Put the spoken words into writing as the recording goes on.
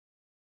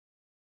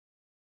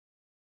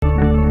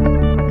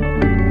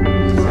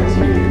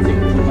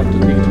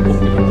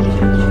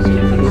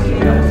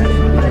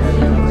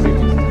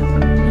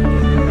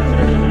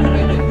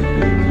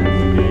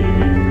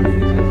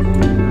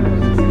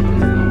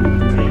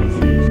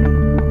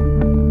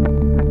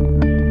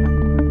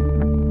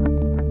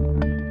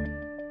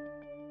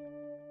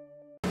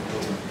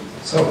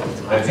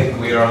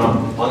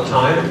are on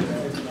time.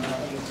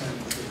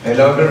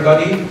 Hello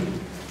everybody.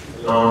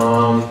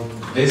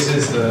 This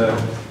is the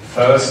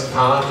first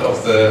part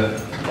of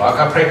the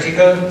ORCA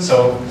practical,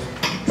 so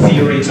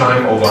theory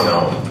time over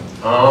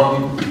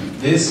now.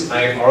 This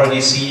I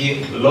already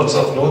see lots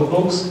of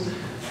notebooks.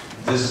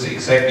 This is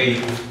exactly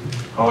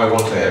how I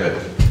want to have it.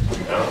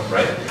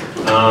 Right?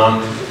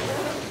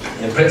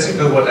 In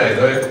principle, what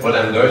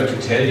I'm going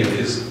to tell you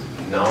is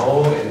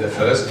now in the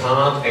first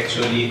part,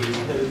 actually,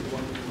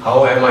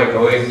 how am I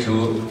going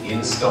to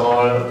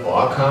install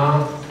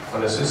ORCA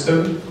on a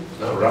system?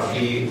 Now,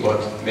 roughly what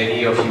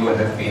many of you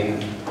have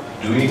been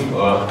doing,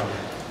 or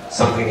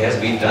something has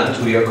been done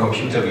to your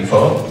computer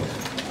before.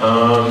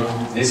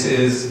 This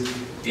is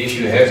if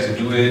you have to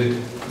do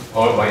it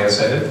all by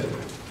yourself.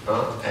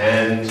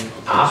 And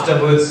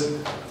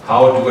afterwards,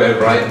 how do I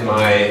write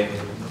my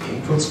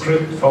input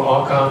script for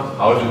ORCA?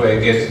 How do I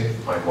get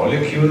my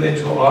molecule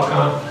into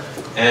ORCA?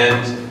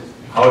 And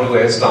how do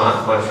I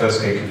start my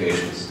first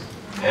calculations?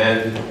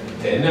 And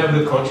then I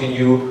will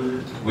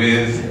continue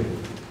with,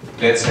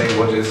 let's say,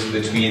 what is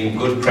between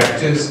good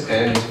practice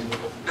and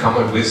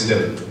common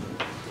wisdom.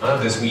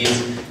 This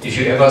means if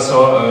you ever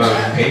saw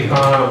a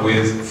paper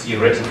with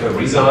theoretical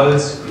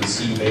results, you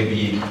see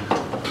maybe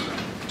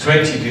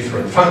 20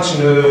 different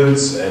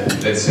functionals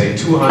and let's say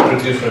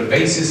 200 different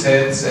basis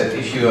sets, and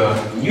if you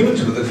are new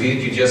to the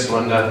field, you just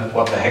wonder,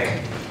 what the heck?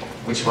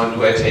 Which one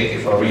do I take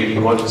if I really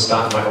want to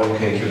start my own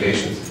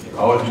calculations?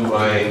 How can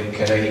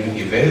I even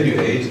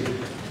evaluate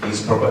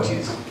these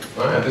properties?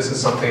 And this is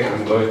something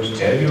I'm going to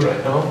tell you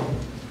right now.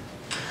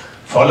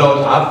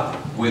 Followed up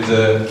with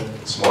a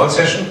small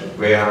session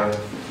where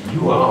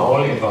you are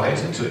all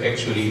invited to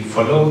actually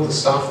follow the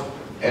stuff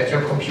at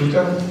your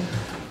computer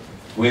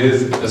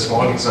with a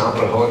small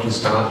example how to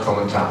start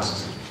common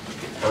tasks.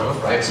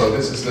 Right, so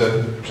this is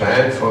the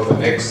plan for the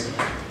next,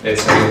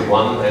 let's say,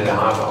 1.5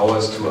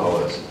 hours, 2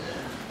 hours.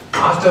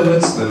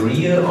 Afterwards, the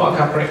real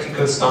ORCA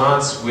practical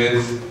starts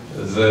with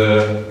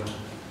the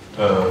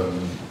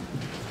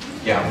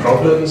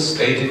problems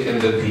stated in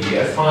the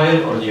PDF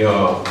file on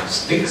your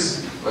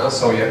sticks.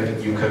 So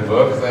you can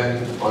work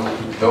then on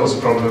those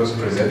problems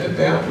presented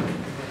there.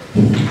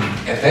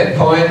 At that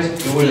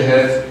point, you will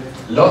have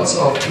lots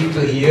of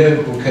people here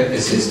who can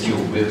assist you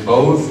with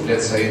both,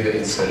 let's say, the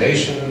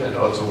installation and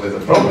also with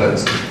the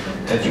problems.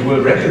 And you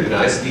will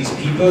recognize these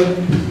people.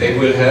 They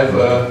will have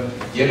a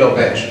yellow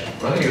badge.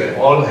 Right? You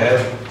all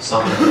have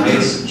some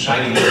nice,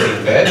 shiny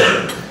looking badge.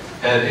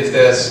 And if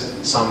there's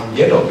some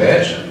yellow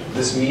badge,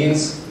 this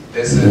means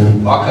there's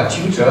an ORCA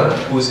tutor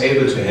who is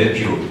able to help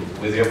you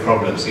with your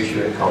problems if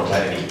you encounter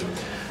any.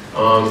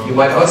 You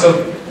might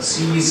also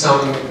see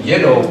some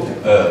yellow,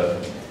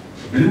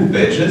 blue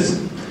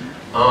badges.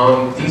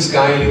 These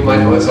guys you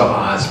might also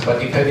ask, but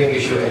depending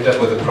if you end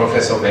up with a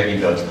professor, maybe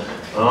not.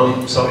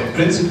 So in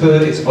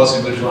principle, it's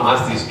possible to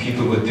ask these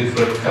people with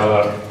different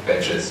color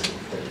badges.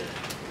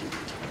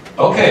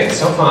 Okay,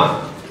 so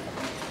far.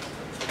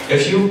 A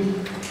few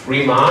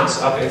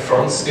remarks up in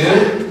front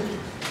still.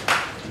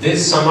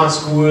 This summer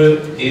school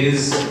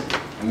is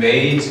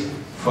made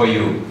for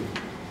you.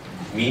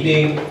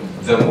 Meaning,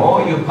 the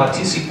more you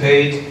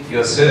participate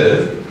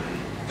yourself,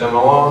 the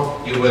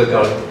more you will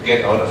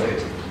get out of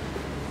it.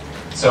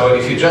 So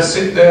if you just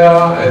sit there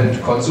and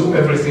consume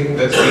everything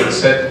that's being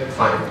said,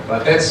 fine.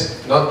 But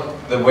that's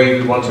not the way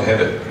we want to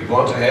have it. We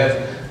want to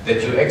have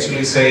that you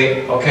actually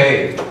say,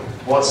 okay,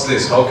 what's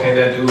this? How can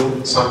I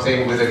do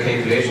something with a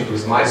calculation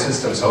with my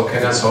systems? How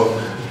can I solve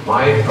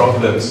my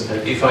problems?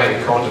 And if I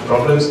encounter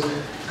problems,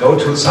 go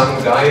to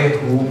some guy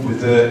who,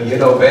 with a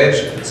yellow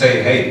badge, and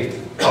say, hey,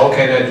 how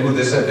can I do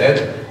this and that?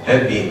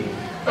 Help me.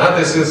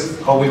 This is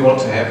how we want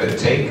to have it.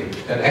 Take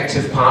an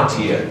active part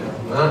here.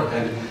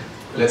 And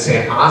let's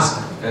say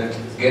ask and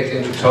get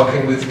into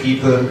talking with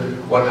people.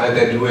 What are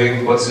they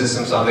doing? What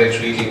systems are they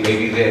treating?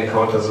 Maybe they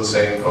encounter the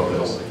same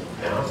problems.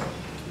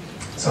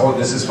 So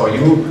this is for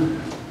you.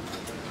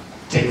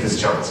 Take this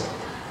chance.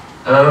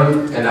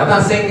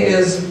 Another thing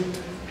is,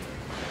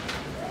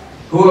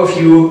 who of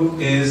you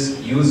is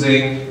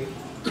using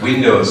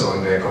Windows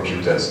on their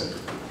computers?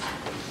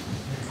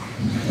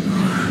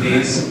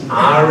 These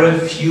are a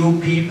few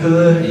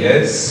people,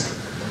 yes.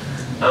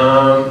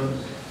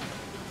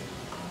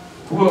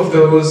 Who of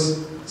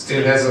those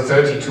still has a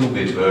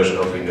 32-bit version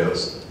of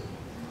Windows?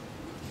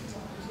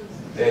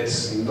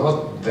 That's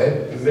not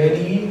that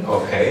many,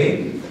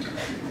 okay.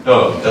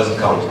 No, doesn't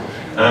count.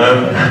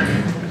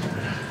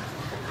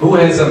 Who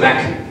has a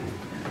Mac?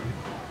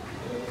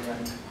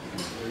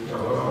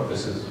 Oh,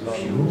 this is a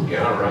few,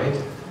 yeah, right.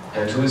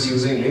 And who is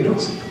using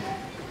Linux?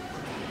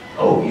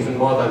 Oh, even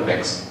more than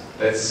Macs.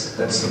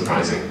 That's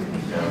surprising.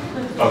 Yeah.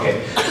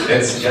 Okay,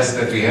 that's just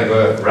that we have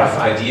a rough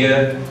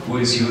idea who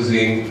is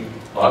using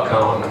ORCA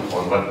on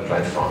what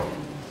platform.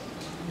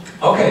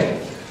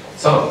 Okay,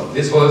 so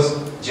this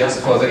was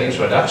just for the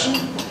introduction.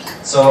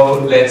 So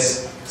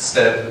let's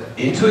step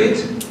into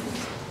it.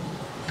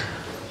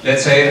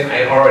 Let's say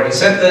I already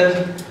said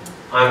that.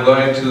 I'm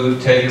going to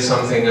tell you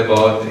something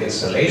about the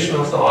installation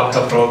of the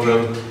ORCA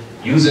program,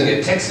 using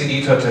a text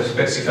editor to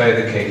specify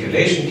the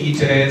calculation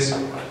details,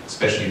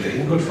 especially the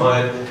input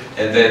file,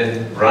 and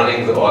then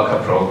running the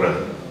ORCA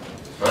program.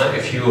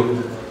 If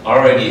you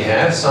already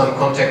have some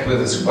contact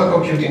with a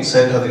supercomputing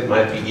center, that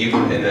might be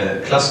even in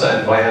a cluster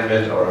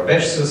environment or a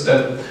batch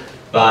system,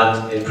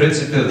 but in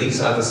principle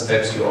these are the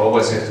steps you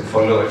always have to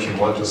follow if you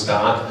want to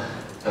start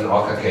an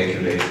ORCA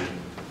calculation.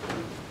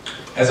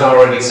 As I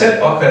already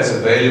said, ORCA is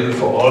available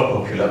for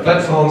all popular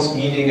platforms,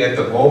 meaning at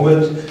the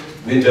moment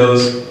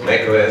Windows,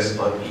 macOS,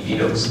 or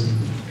Linux.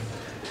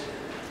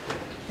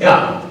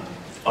 Yeah,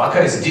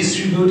 ORCA is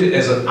distributed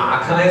as an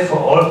archive for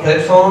all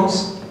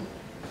platforms.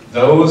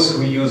 Those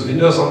who use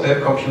Windows on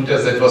their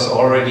computers, that was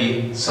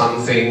already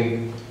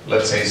something,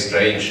 let's say,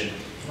 strange.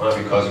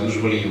 Because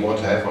usually you want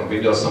to have on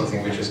Windows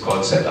something which is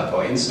called setup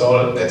or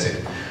install, that's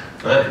it.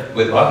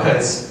 With ORCA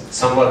it's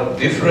somewhat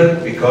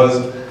different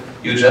because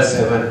you just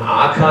have an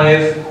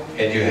archive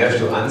and you have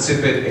to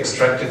unzip it,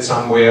 extract it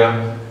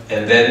somewhere,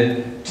 and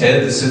then tell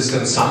the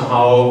system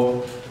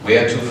somehow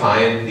where to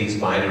find these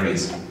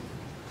binaries.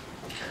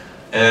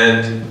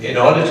 And in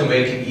order to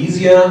make it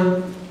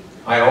easier,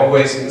 I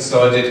always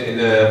installed it in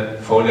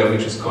a folder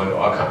which is called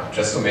ORCA.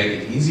 Just to make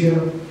it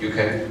easier, you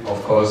can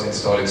of course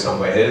install it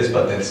somewhere else,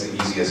 but that's the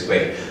easiest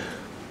way.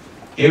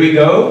 Here we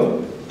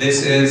go.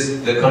 This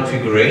is the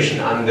configuration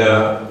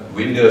under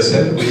Windows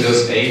 7.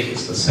 Windows 8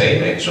 is the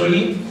same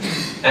actually.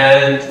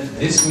 And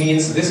this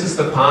means this is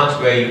the part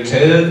where you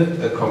tell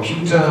the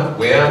computer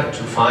where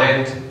to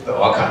find the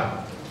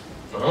ORCA.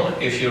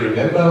 If you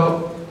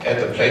remember at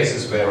the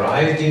places where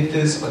I did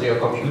this on your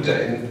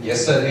computer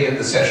yesterday in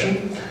the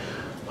session,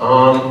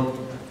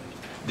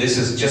 this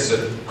is just a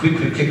quick,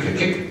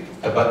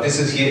 but this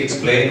is here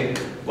explained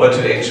what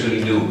to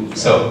actually do.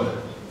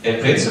 So, in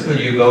principle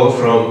you go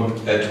from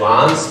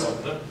advanced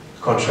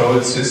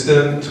control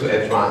system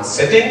to advanced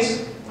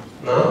settings.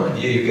 Now,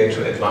 here you get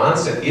to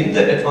advanced, and in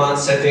the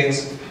advanced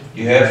settings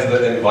you have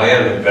the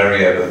environment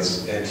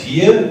variables. And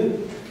here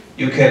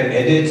you can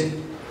edit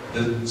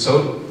the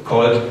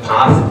so-called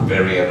path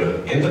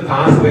variable. In the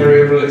path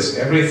variable is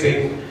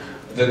everything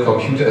the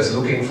computer is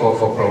looking for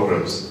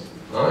programs.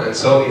 And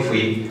so if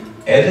we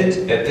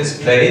edit at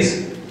this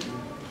place,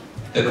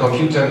 the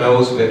computer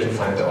knows where to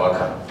find the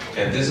ORCA.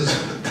 And this is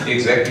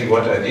exactly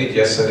what I did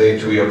yesterday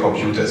to your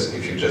computers,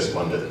 if you just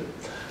wondered.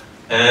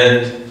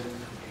 And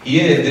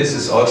here in this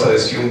is also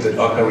assumed that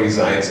ORCA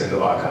resides in the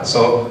ORCA.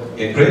 So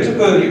in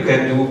principle you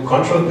can do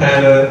control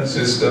panel,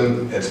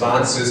 system,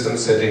 advanced system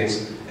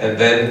settings, and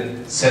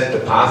then set the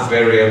path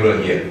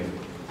variable here.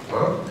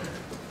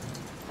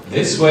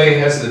 This way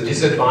has the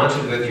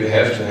disadvantage that you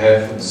have to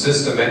have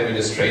system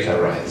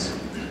administrator rights.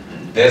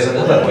 There's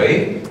another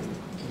way,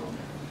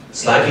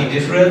 slightly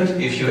different.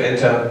 If you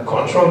enter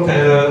control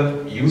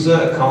panel, user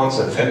accounts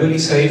and family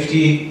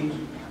safety,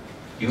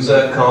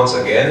 user accounts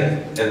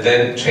again, and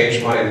then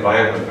change my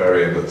environment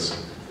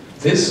variables.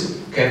 This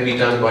can be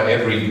done by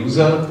every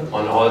user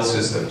on all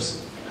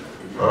systems.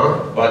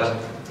 But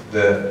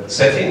the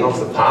setting of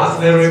the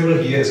path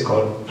variable here is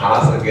called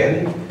path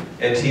again,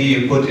 and here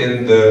you put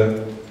in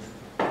the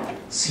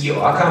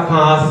ORCA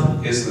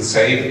path is the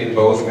same in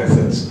both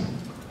methods.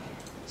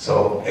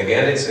 So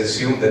again, it's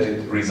assumed that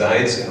it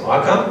resides in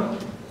ORCA.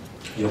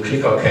 You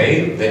click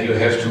OK, then you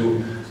have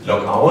to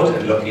log out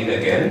and log in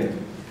again,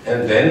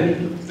 and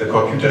then the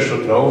computer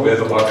should know where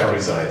the ORCA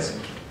resides.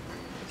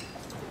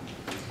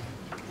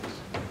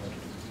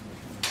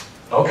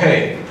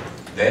 Okay,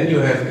 then you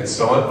have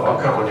installed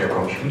ORCA on your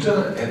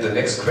computer, and the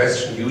next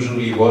question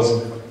usually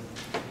was,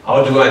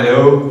 how do I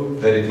know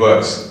that it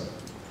works?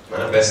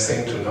 The best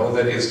thing to know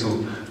that is to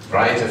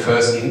write a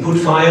first input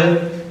file,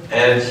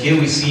 and here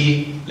we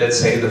see, let's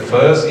say, the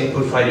first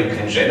input file you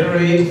can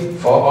generate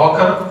for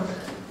ORCA,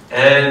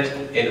 and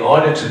in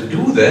order to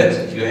do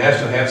that you have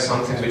to have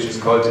something which is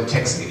called a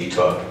text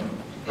editor.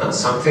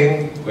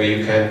 Something where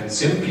you can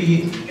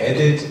simply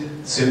edit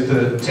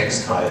simple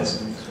text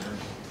files.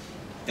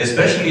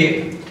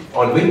 Especially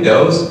on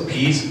Windows,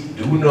 please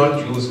do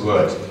not use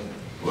Word.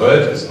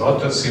 Word is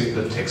not a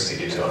simple text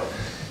editor,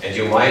 and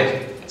you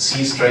might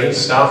see strange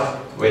stuff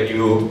when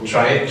you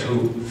try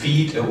to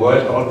feed a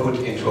word output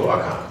into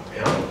ORCA.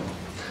 Yeah?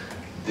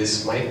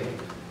 This might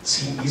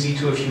seem easy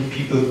to a few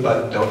people,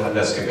 but don't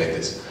underestimate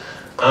this.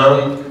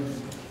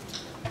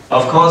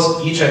 Of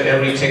course, each and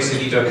every text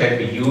editor can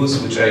be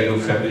used, which are you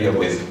familiar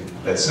with?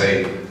 Let's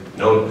say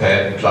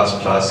Notepad,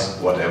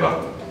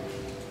 whatever.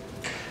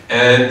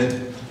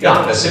 And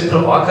yeah, a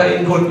simple ORCA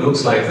input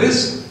looks like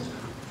this.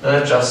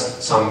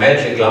 Just some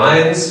magic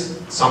lines,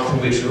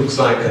 something which looks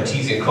like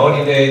Cartesian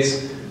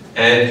coordinates,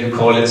 and you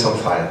call it some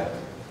file.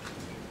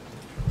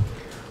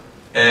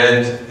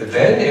 And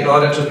then, in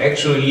order to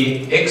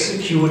actually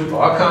execute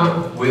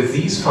ORCA with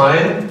this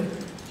file,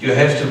 you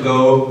have to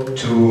go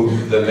to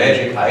the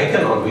magic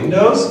icon on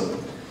Windows,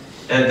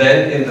 and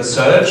then in the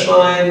search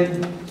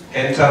line,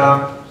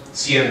 enter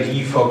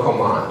CMD for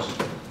command.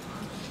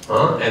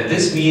 And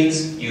this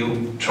means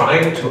you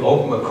try to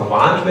open a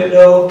command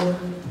window,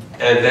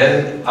 and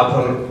then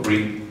upon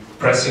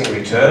pressing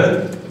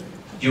return,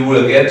 you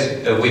will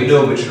get a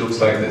window which looks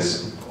like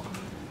this.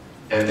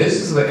 And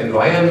this is the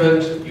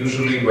environment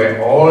usually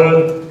where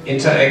all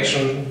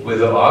interaction with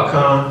the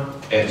ORCA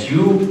and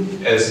you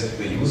as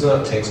the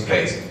user takes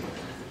place.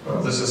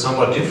 This is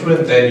somewhat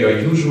different than your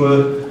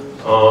usual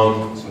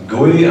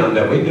GUI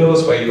under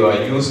Windows, where you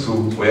are used to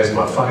where's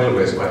my file,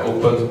 where's my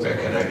open, where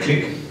can I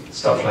click,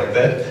 stuff like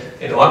that.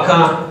 In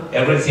ORCA,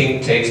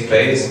 everything takes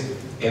place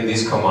in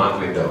this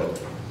command window.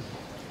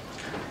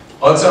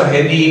 Also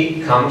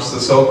handy comes the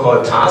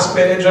so-called task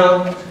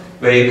manager,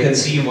 where you can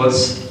see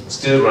what's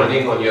still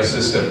running on your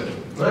system.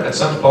 At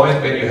some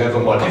point when you have a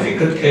more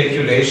difficult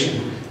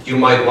calculation, you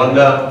might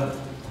wonder,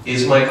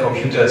 is my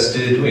computer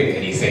still doing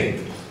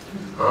anything?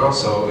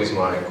 So is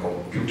my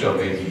computer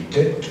maybe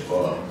dead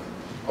or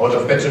out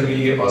of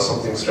battery or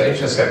something strange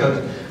has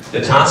happened?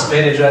 The task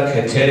manager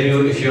can tell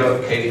you if your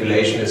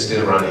calculation is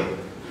still running.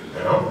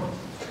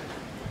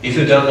 If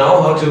you don't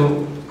know how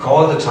to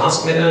call the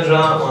task manager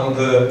on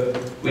the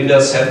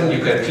Windows 7,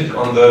 you can click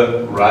on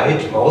the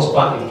right mouse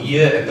button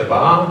here at the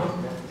bar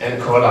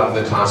and call up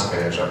the task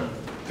manager.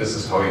 This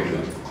is how you do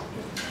it.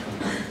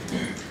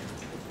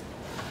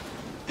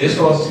 This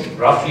was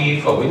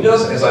roughly for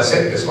Windows. As I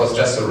said, this was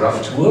just a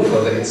rough tour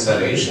for the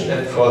installation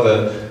and for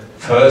the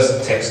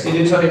first text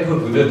editor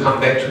input. We will come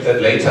back to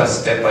that later,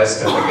 step by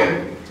step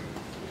again.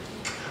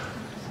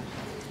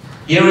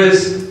 Here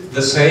is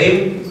the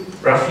same,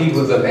 roughly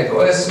with the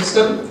macOS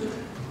system.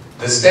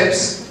 The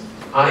steps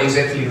are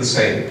exactly the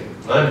same.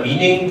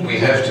 Meaning we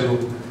have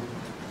to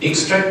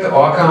extract the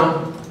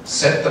ORCA,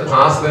 set the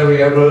path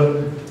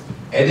variable,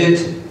 edit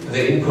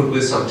the input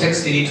with some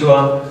text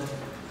editor,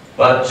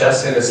 but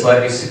just in a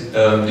slightly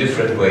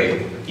different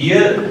way.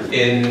 Here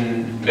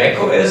in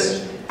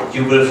macOS,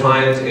 you will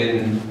find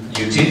in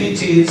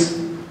utilities,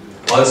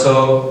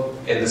 also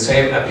in the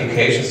same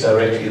applications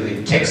directly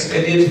the text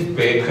edit,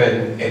 where you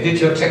can edit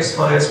your text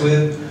files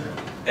with,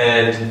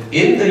 and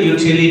in the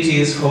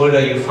utilities folder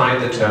you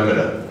find the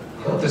terminal.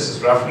 This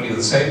is roughly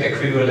the same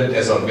equivalent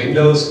as on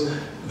Windows,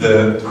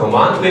 the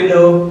command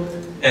window,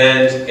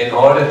 and in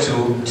order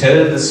to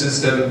tell the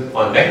system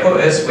on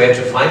macOS where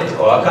to find the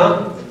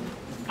ORCA,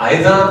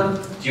 either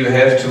you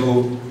have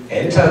to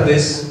enter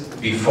this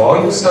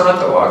before you start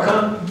the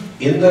ORCA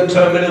in the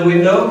terminal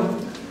window,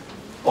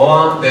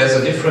 or there's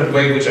a different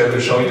way which I will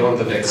show you on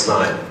the next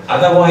slide.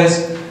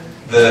 Otherwise,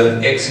 the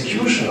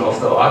execution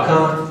of the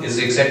ORCA is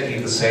exactly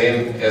the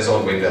same as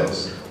on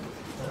Windows.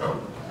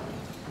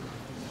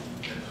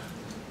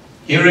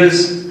 Here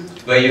is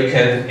where you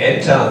can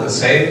enter the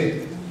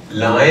same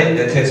line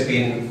that has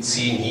been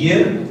seen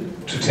here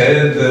to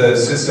tell the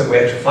system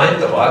where to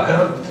find the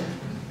ORCA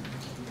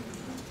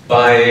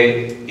by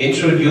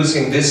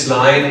introducing this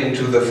line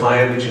into the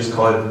file which is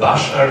called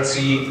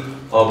bashrc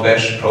or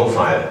bash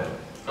profile.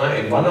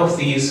 In one of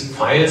these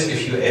files,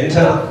 if you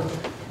enter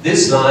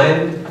this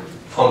line,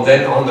 from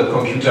then on the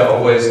computer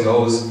always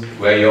knows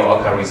where your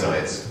ORCA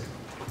resides.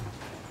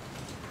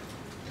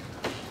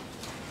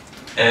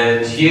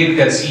 And here you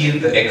can see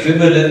the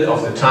equivalent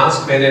of the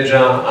task manager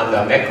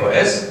under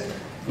macOS,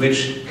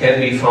 which can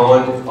be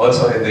found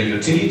also in the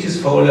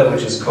utilities folder,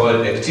 which is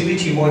called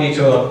activity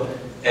monitor,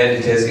 and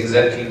it has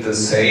exactly the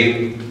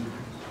same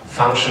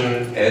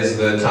function as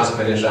the task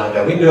manager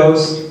under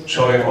Windows,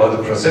 showing all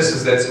the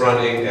processes that's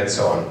running and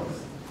so on.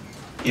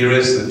 Here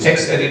is the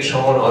text edit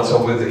shown,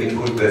 also with the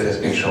input that has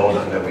been shown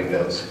under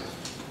Windows.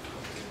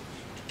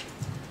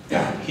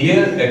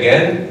 Here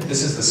again,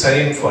 this is the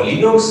same for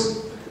Linux.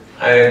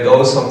 I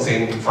go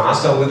something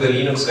faster with the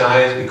Linux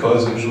guys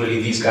because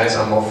usually these guys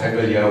are more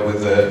familiar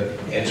with the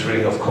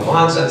entering of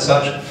commands and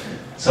such.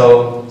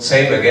 So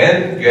same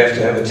again, you have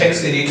to have a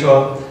text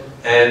editor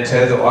and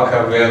tell the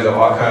ORCA where the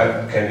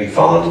ORCA can be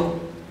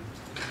found.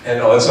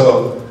 And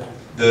also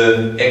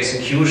the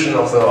execution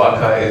of the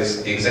ORCA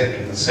is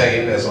exactly the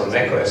same as on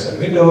macOS and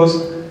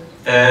Windows.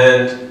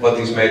 And what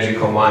this magic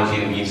command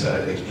here means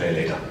I'll explain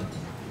later.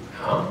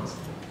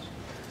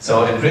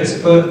 So in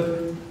principle,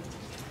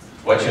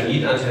 what you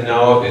need until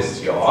now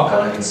is your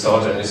ORCA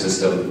installed on your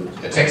system,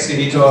 a text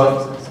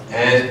editor,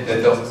 and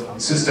that the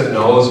system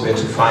knows where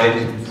to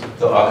find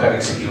the ORCA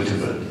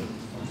executable.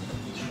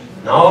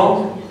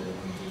 Now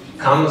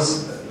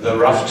comes the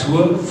rough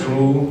tour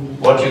through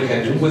what you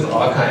can do with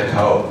ORCA and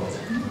how.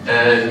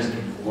 And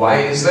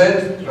why is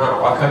that?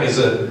 Now, ORCA is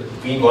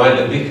meanwhile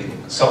a big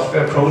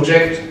software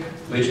project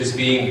which is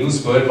being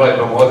used worldwide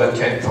by more than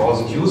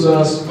 10,000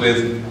 users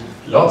with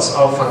lots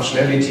of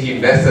functionality,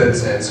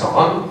 methods, and so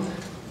on,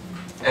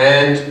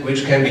 and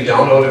which can be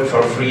downloaded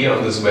for free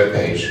on this web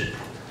page.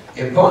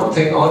 Important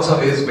thing also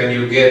is when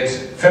you get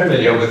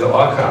familiar with the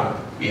ORCA,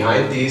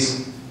 behind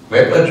this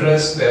web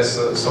address there's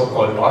a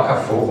so-called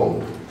ORCA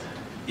forum.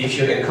 If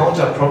you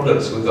encounter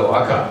problems with the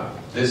ORCA,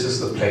 this is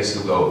the place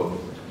to go.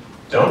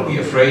 Don't be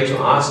afraid to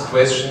ask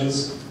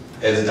questions,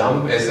 as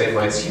dumb as they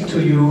might seem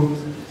to you,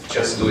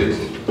 just do it.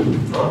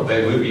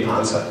 They will be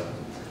answered.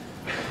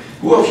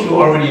 Who of you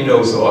already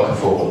knows the ORCA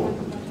forum?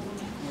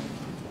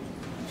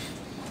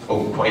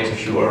 Oh, quite a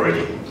few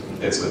already.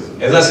 That's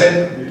good. As I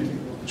said,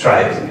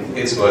 try it.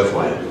 It's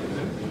worthwhile.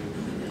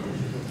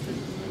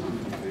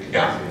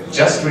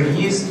 Just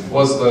released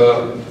was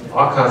the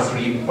ORCA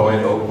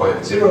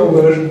 3.0.0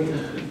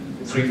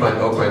 version.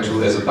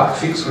 3.0.2 as a bug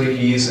fix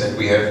release, and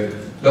we have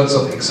lots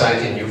of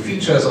exciting new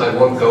features. I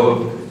won't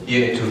go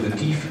here into the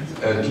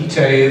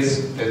details.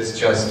 It's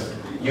just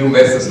new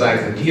methods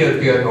like the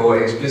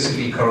DLPNO,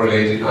 explicitly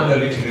correlated,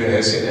 analytical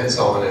Hessian, and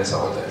so on and so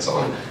on and so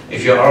on.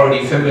 If you're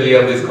already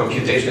familiar with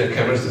computational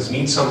chemistry, this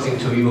means something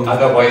to you.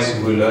 Otherwise,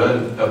 you will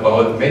learn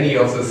about many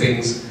of the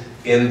things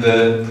in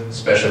the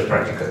special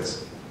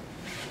practicals.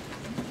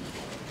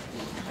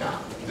 Yeah.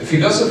 The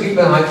philosophy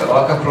behind the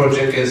ORCA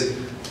project is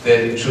that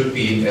it should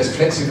be as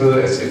flexible,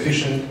 as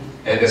efficient,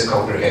 and as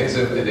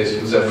comprehensive and as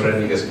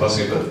user-friendly as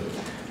possible.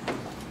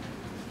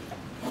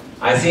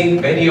 I think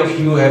many of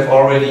you have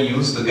already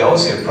used the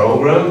Gaussian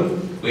program,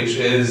 which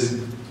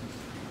is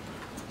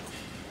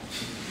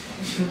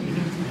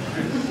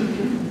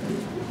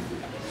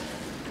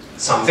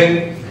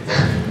something.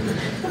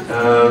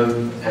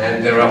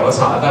 And there are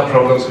also other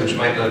programs which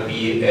might not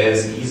be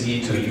as easy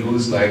to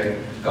use, like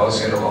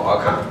Gaussian or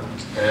ORCA.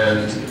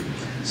 And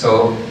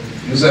so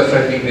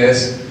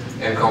user-friendliness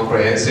and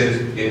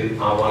comprehensive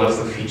are one of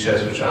the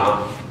features which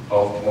are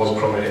of most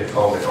prominent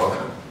form in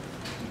ORCA.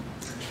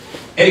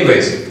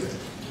 Anyways,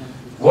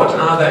 what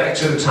are the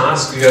actual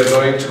tasks we are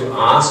going to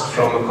ask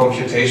from a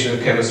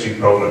computational chemistry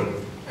program?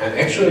 And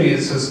actually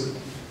this is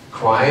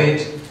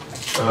quite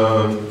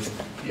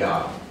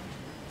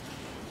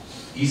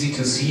easy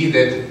to see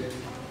that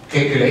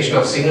calculation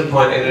of single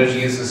point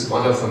energies is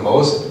one of the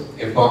most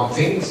important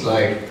things,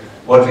 like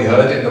what we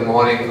heard in the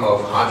morning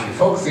of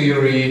Hartree-Fock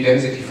theory,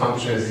 density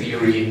functional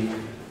theory.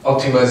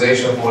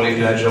 Optimization of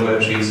molecular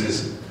geometries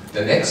is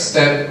the next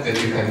step, that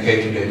you can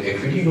calculate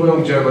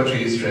equilibrium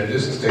geometries,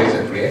 transition states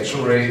and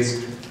reaction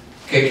rates.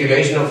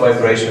 Calculation of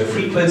vibrational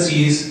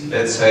frequencies,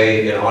 let's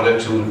say in order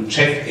to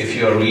check if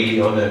you are really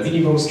on a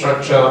minimum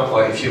structure,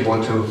 or if you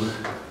want to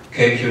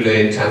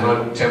calculate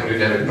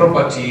thermodynamic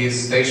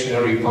properties,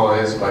 stationary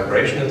points,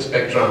 vibrational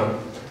spectra.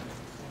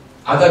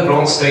 Other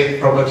ground state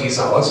properties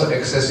are also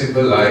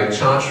accessible, like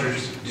charge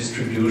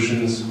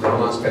distributions,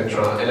 Raman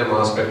spectra,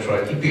 NMR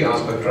spectra, EPR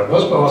spectra,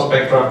 burst power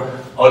spectra.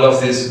 All of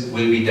this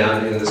will be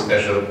done in the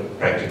special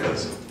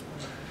practicals.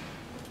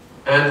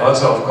 And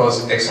also, of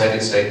course,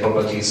 excited state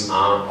properties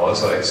are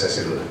also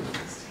accessible.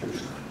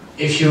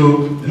 If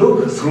you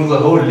look through the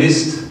whole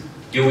list,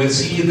 you will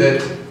see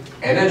that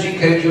energy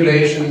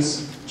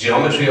calculations,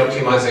 geometry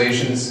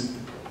optimizations,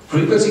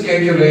 frequency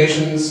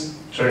calculations,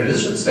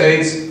 transition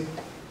states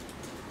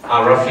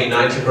are roughly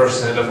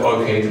 90% of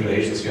all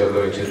calculations you are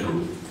going to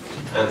do.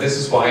 And this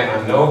is why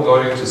I'm now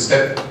going to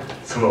step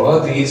through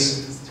all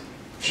these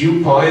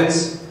few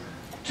points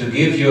to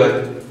give you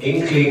an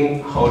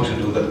inkling how to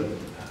do them.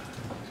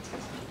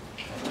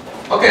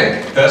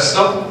 Okay, first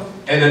stop,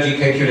 energy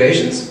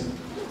calculations.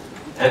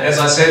 And as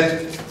I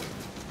said,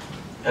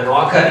 an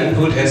ORCA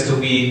input has to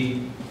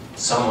be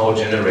somehow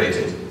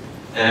generated.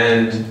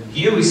 And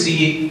here we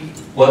see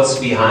what's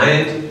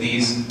behind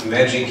these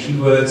magic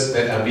keywords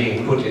that are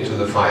being put into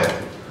the file.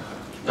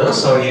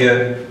 So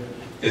here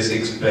is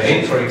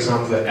explained, for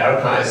example, the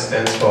ORCA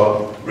stands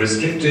for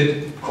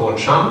restricted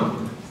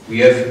Kohn-Sham. We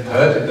have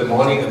heard in the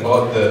morning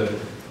about the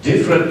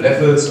different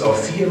levels of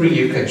theory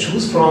you can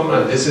choose from,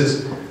 and this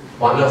is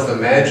one of the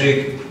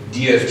magic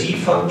DFT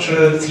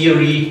functional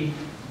theory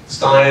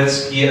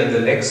styles. Here in the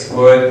next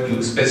word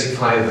you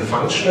specify the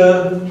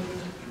functional,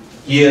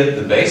 here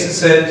the basis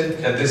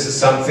set, and this is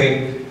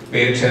something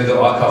where you tell the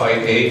ORCA,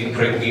 okay,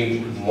 bring me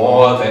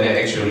more than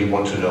I actually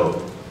want to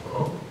know.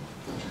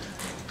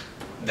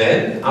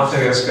 Then, after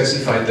you have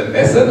specified the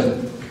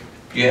method,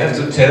 you have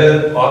to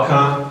tell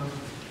ORCA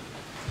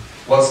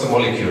what's the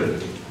molecule,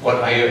 what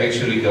are you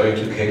actually going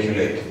to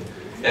calculate.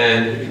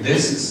 And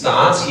this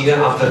starts here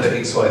after the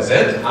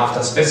XYZ,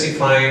 after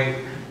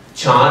specifying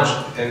charge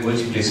and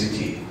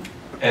multiplicity.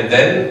 And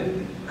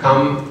then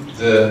come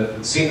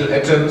the single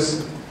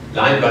atoms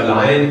line by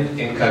line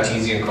in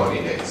Cartesian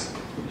coordinates.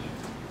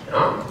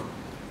 Yeah?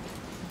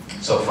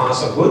 So far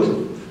so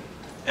good.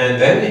 And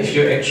then if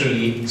you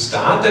actually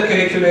start the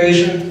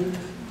calculation,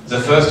 the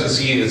first you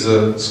see is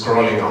a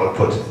scrolling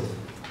output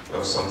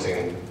of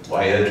something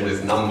wild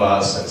with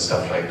numbers and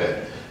stuff like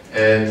that.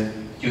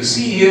 And you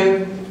see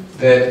here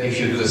that if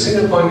you do a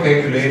single point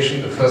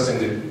calculation, the first thing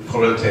the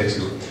program tells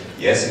you,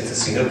 yes, it's a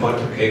single point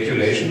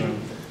calculation.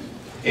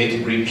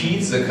 It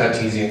repeats the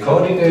Cartesian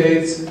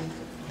coordinates.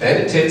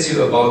 Then it tells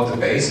you about the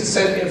basis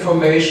set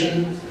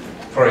information.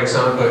 For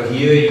example,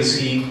 here you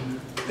see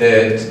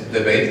that the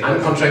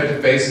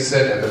uncontracted basis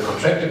set and the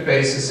contracted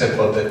basis set,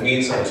 what that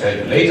means I'll tell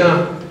you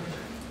later.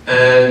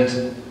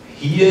 And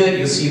here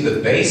you see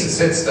the basis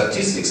set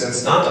statistics and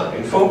startup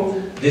info.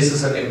 This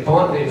is an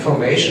important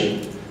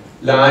information,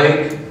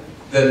 like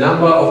the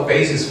number of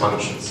basis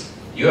functions.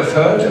 You have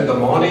heard in the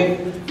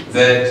morning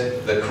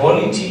that the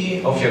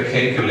quality of your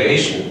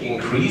calculation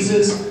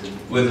increases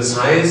with the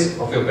size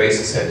of your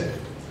basis set.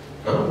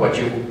 What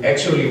you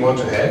actually want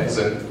to have is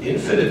an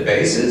infinite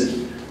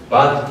basis,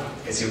 but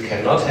as you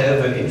cannot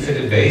have an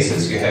infinite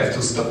basis, you have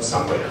to stop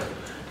somewhere.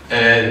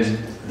 And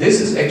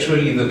this is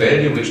actually the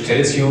value which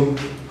tells you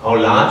how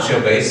large your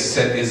basis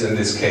set is in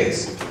this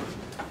case.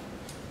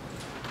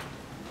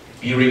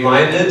 Be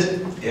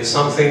reminded if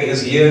something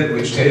is here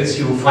which tells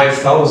you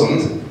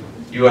 5,000,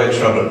 you are in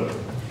trouble.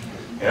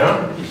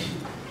 Yeah?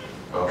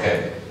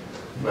 Okay.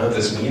 Well,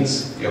 this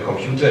means your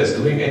computer is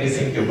doing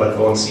anything, you but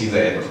won't see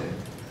the end.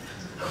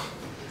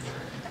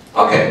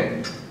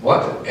 Okay.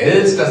 What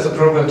else does the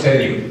program tell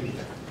you?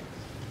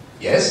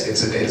 Yes,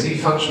 it's a density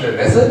functional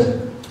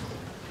method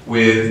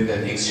with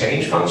an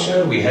exchange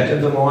functional. We had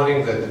in the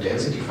morning that the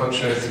density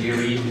functional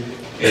theory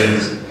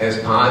has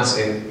parts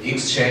in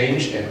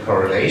exchange and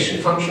correlation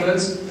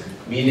functionals,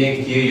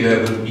 meaning here you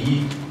have a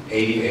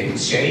B88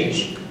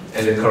 exchange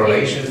and a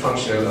correlation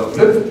functional of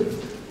lib,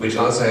 which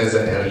also has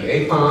an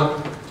LEA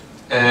part,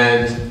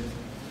 and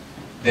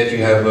that you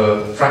have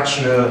a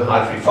fractional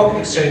Hartree-Fock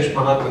exchange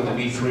part in the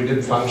B3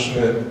 lib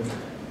functional,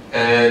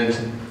 and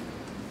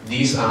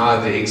these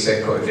are the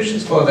exact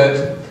coefficients for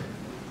that.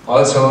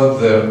 Also,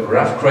 the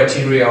rough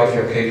criteria of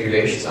your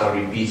calculations are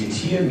repeated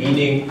here,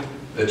 meaning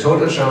the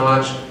total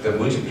charge, the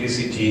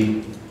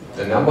multiplicity,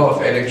 the number of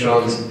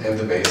electrons, and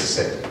the basis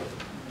set.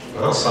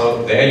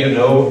 So there you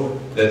know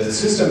that the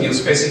system you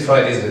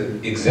specified is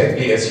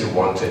exactly as you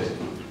wanted.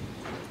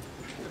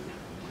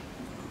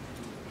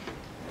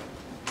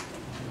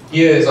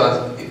 Here is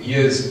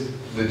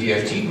the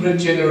DFT grid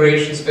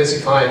generation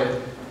specified,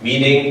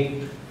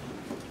 meaning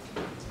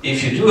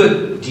if you do a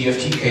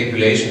DFT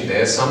calculation,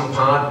 there's some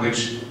part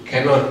which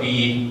cannot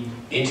be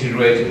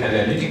integrated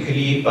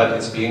analytically, but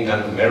it's being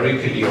done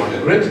numerically on the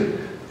grid.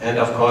 And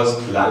of course,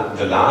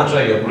 the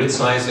larger your grid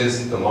size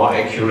is, the more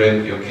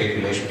accurate your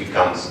calculation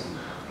becomes.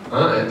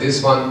 And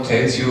this one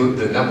tells you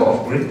the number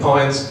of grid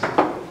points.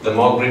 The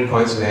more grid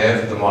points you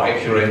have, the more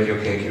accurate your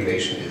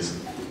calculation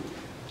is.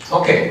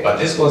 Okay, but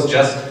this was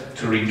just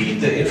to repeat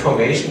the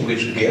information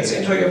which gets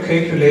into your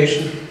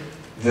calculation.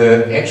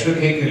 The actual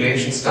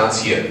calculation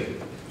starts here.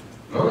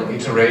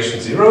 Iteration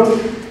 0.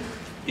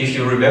 If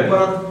you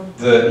remember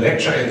the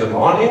lecture in the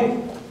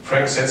morning,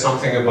 Frank said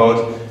something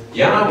about,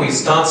 yeah, we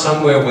start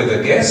somewhere with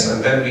a guess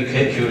and then we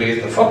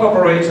calculate the Fock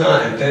operator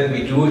and then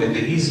we do in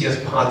the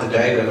easiest part the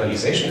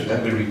diagonalization and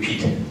then we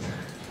repeat.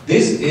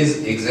 This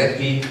is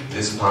exactly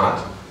this part.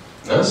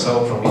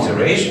 So from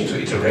iteration to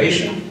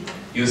iteration,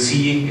 you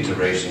see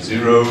iteration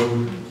 0,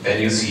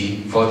 then you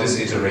see for this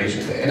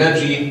iteration the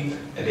energy,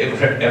 and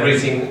if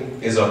everything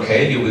is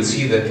okay, you will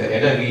see that the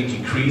energy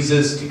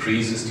decreases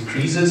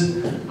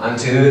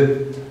until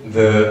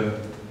the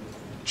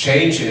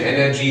change in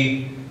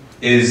energy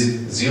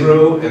is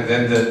 0, and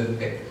then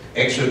the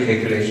actual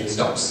calculation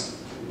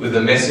stops with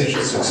the message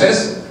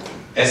success,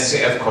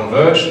 SCF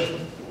converged,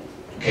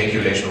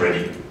 calculation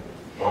ready.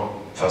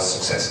 Well, first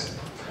success.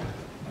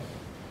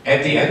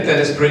 At the end, then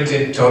is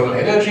printed total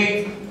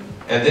energy,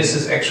 and this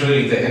is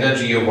actually the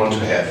energy you want to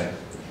have.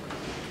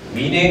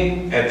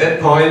 Meaning, at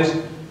that point,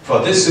 for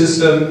this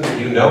system,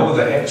 you know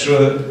the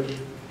actual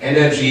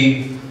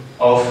energy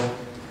of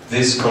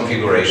this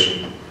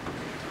configuration.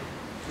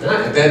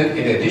 And then,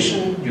 in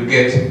addition, you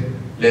get,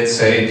 let's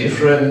say,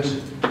 different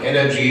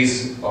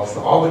energies of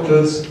the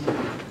orbitals.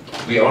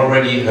 We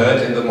already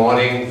heard in the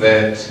morning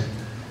that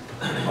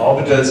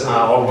orbitals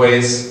are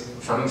always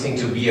something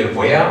to be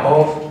aware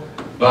of,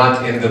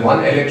 but in the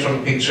one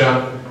electron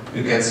picture,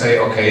 you can say,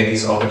 okay,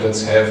 these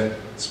orbitals have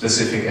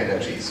specific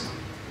energies.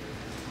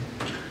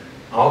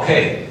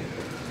 Okay.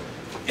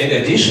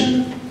 In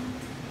addition,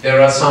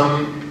 there are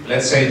some,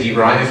 let's say,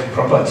 derived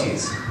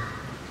properties.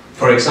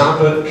 For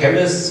example,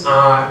 chemists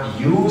are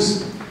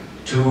used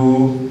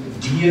to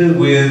deal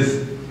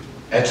with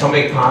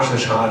atomic partial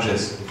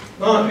charges.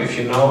 Well, if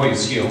you know, you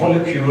see a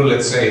molecule,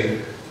 let's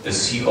say a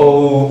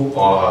CO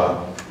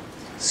or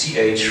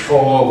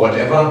CH4,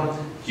 whatever,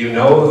 you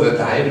know that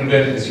the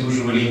hydrogen is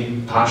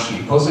usually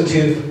partially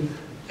positive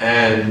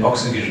and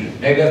oxygen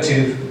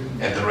negative,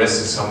 and the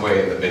rest is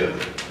somewhere in the middle.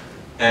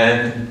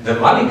 And the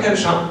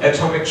molecular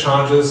atomic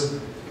charges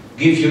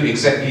give you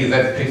exactly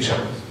that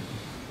picture.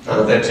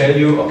 They tell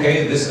you,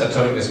 okay, this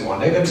atom is more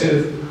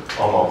negative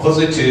or more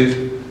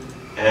positive,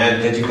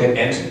 and that you can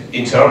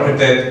interpret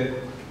that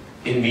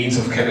in means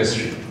of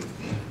chemistry.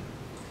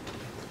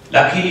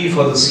 Luckily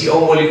for the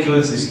CO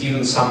molecules, this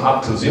even sum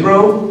up to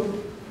 0,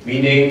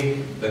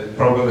 meaning the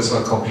problem is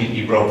not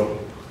completely broken.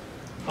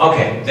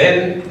 Okay,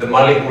 then the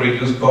molecule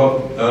reduced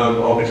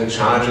orbital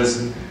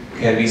charges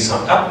can be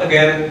summed up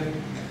again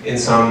in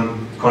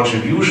some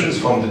contributions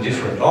from the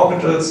different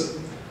orbitals.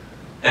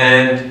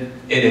 And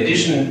in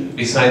addition,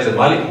 besides the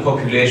molecule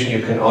population,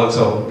 you can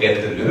also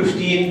get the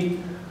Löwdin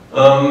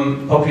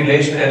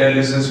population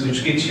analysis,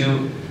 which gives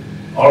you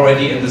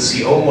already in the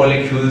CO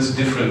molecules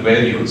different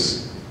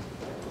values.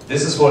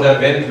 This is what I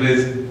meant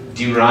with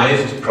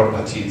derived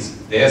properties.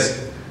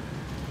 There's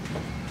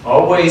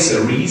always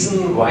a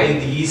reason why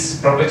these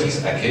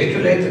properties are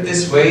calculated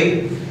this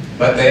way,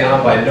 but they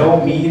are by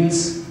no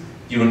means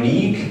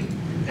unique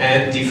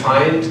and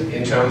defined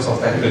in terms of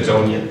the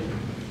Hamiltonian.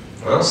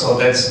 So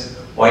that's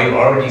why you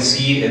already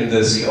see in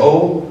the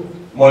CO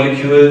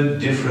molecule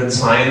different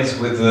signs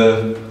with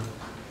the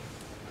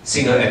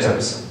single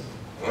atoms.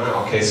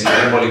 Okay,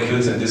 CO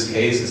molecules in this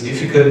case is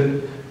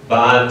difficult,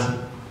 but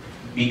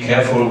be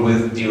careful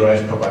with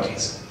derived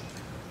properties.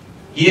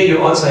 Here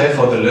you also have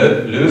for the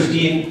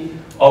Löftin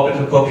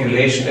orbital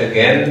population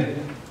again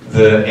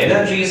the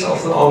energies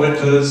of the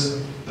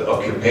orbitals, the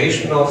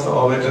occupation of the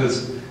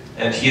orbitals,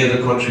 and here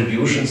the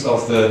contributions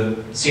of the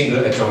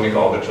single atomic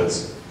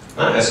orbitals.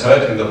 As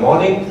heard in the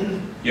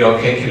morning, your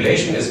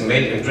calculation is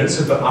made in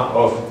principle up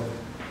of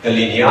a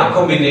linear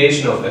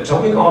combination of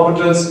atomic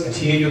orbitals, and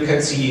here you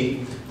can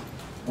see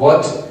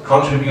what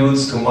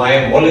contributes to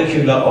my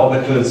molecular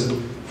orbitals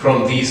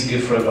from these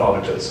different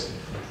orbitals.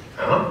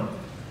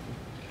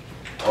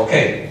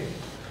 Okay.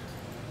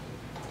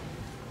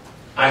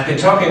 I've been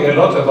talking a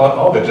lot about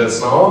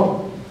orbitals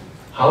now.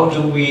 How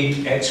do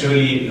we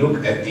actually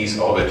look at these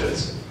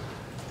orbitals?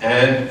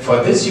 And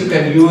for this you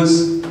can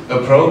use a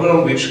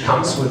program which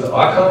comes with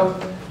ORCA,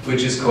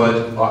 which is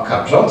called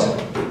ORCA plot.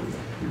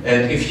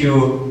 And if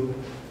you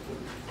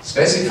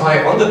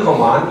specify on the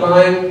command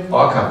line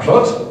ORCA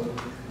plot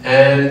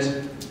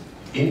and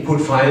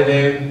input file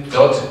name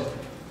 .gbw,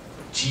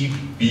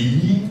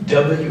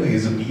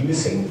 here's a B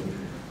missing,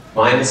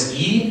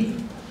 -e,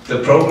 the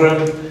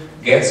program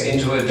gets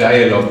into a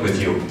dialogue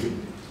with you.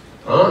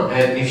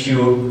 And if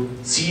you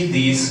see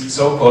these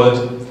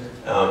so-called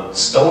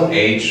Stone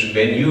Age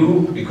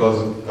menu, because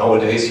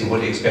nowadays you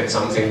would expect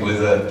something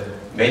with a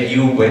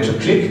menu where to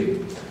click,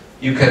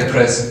 you can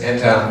press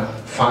enter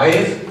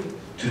 5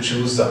 to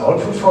choose the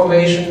output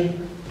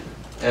formation,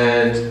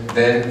 and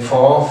then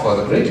 4 for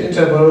the grid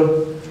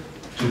interval.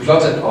 To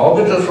plot an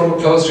orbital from a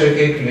closed shell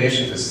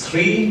calculation is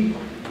 3.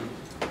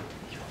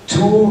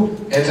 2,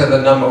 enter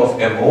the number of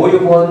MO you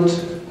want,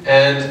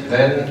 and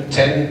then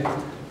 10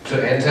 to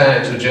enter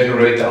and to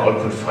generate the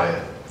output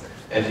file.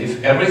 And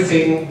if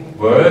everything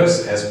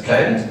works as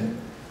planned,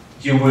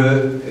 you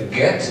will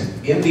get,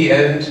 in the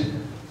end,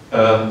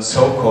 a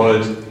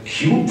so-called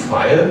cube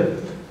file,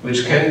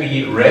 which can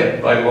be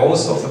read by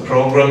most of the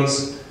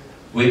programs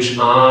which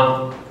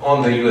are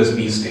on the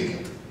USB stick.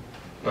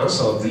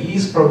 So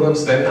these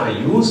programs then are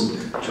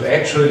used to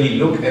actually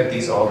look at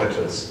these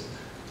orbitals.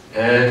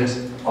 And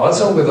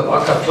also with the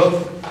ORCA plot,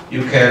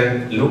 you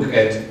can look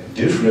at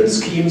different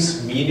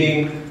schemes,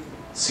 meaning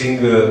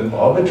single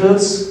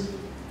orbitals.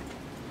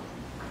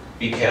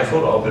 Be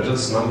careful,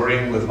 orbitals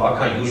numbering with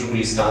ORCA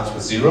usually starts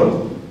with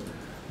 0.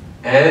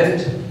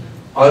 And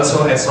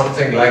also at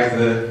something like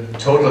the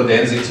total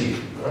density.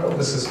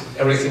 This is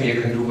everything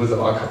you can do with the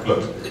ORCA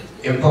plot.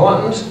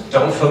 Important,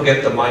 don't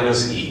forget the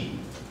 -e.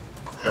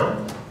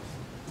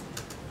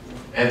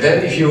 And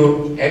then if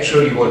you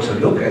actually want to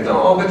look at the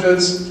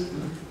orbitals,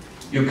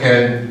 you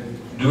can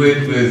do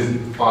it with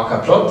ORCA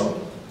plot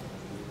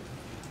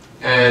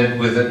and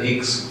with an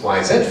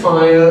XYZ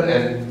file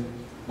and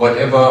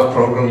whatever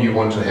program you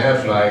want to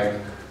have, like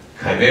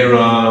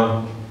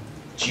Chimera,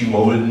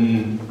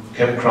 Gmolden,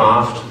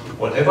 Chemcraft,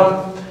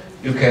 whatever.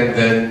 You can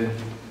then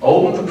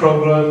open the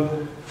program,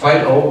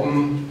 file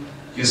open,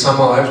 you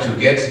somehow have to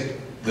get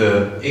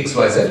the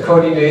XYZ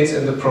coordinates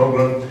in the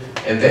program,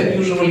 and then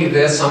usually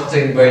there's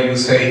something where you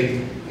say,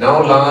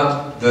 now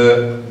load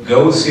the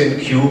Gaussian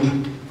cube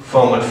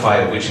format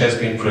file, which has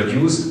been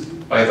produced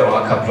by the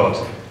ORCA plot.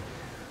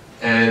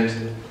 And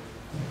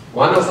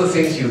one of the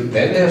things you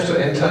then have to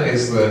enter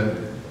is the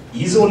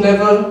ISO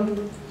level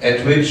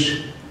at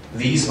which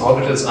these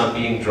orbitals are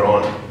being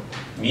drawn.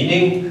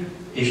 Meaning,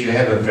 if you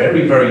have a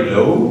very, very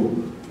low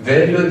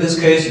value in this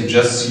case, you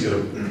just see a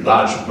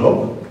large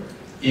blob.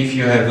 If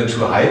you have a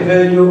too high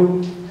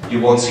value, you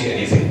won't see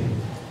anything.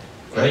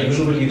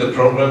 Usually the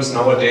programs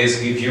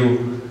nowadays give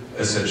you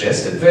a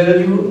suggested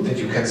value that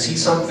you can see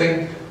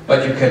something,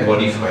 but you can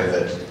modify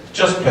that.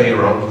 Just play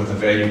around with the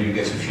value, you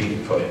get a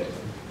feeling for it.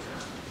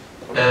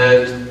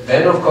 And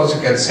then of course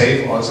you can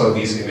save also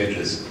these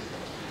images.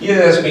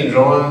 Here has been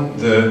drawn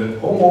the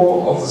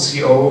HOMO of the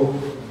CO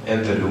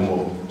and the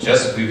LUMO,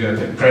 just to give you an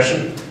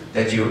impression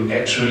that you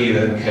actually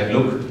then can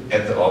look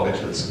at the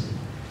orbitals.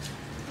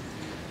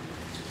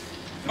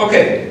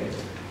 Okay.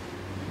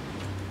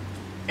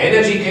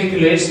 Energy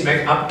calculations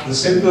make up the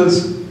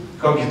simplest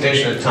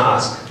computational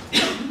task.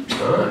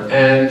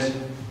 And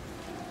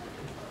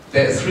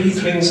there are 3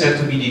 things that have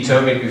to be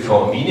determined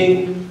before,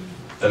 meaning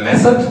the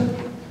method,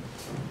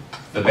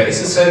 the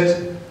basis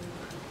set,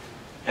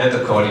 and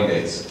the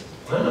coordinates.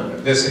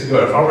 This you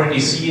have already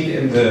seen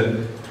in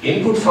the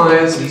input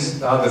files.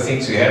 These are the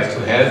things you have to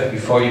have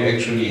before you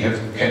actually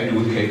can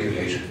do a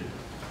calculation.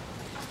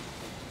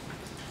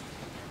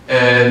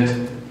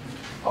 And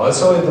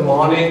also in the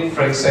morning,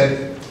 Frank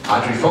said,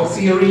 Hartree-Fock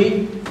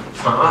theory,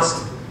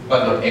 fast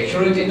but not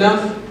accurate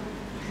enough,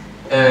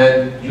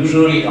 and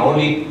usually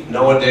only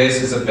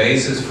nowadays is a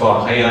basis for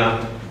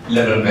higher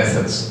level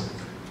methods.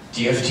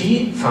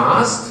 DFT,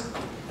 fast,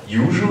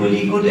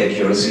 usually good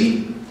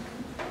accuracy,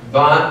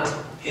 but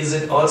is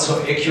it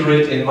also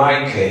accurate in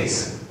my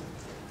case?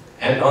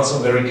 And also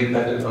very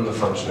dependent on the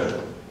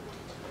functional.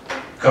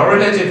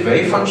 Correlated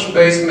wave function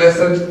based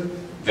method,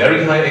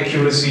 very high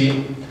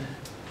accuracy,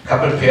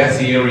 coupled pair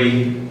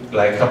theory,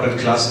 like coupled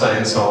cluster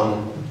and so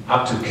on,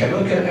 up to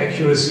chemical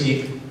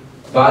accuracy,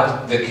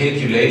 but the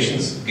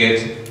calculations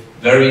get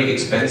very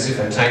expensive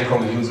and time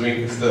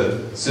consuming if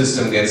the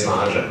system gets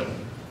larger.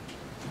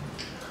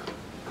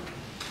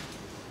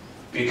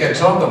 We can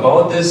talk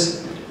about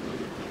this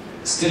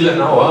still an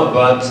hour,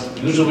 but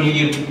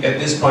usually at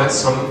this point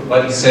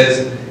somebody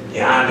says,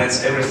 yeah,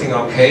 that's everything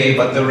okay,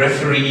 but the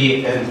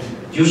referee and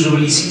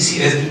usually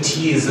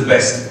CCSDT is the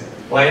best.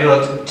 Why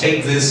not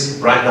take this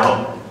right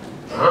now?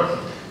 Huh?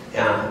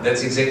 Yeah,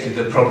 that's exactly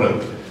the problem.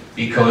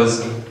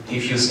 Because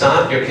if you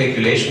start your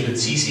calculation with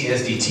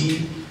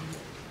CCSDT,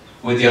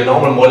 with your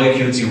normal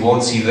molecules you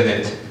won't see the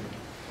end.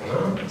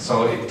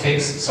 So it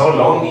takes so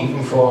long,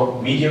 even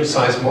for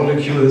medium-sized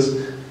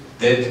molecules,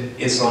 that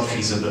it's not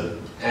feasible.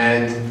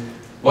 And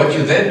what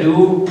you then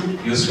do,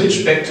 you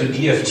switch back to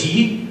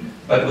DFT,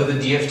 but with the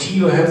DFT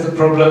you have the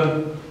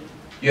problem,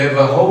 you have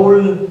a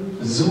whole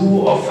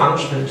zoo of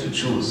functionals to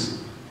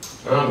choose.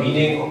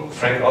 Meaning,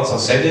 Frank also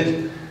said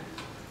it,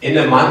 in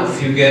a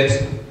month you get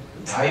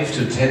 5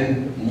 to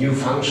 10 new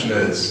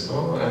functionals.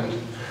 And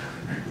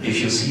if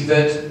you see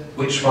that,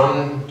 which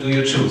one do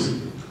you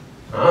choose?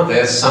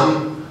 There's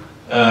some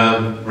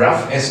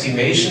rough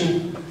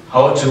estimation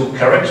how to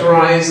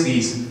characterize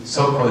these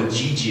so-called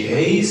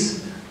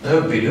GGAs.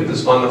 Belüb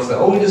is one of the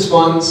oldest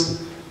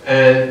ones,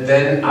 and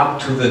then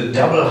up to the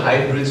double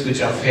hybrids,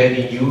 which are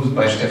fairly new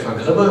by Stefan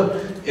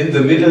Grimme. In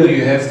the middle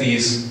you have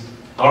these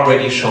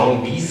already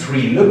shown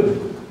B3 Lüb,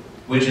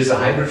 which is a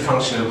hybrid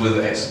functional with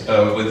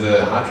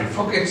the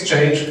Hartree-Fock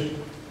exchange,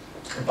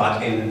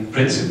 but in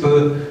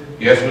principle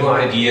you have no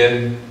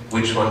idea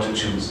which one to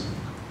choose.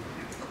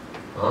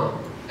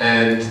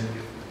 And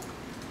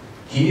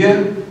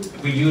here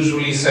we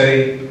usually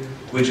say,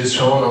 which is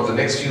shown on the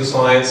next few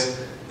slides,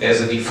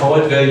 there's a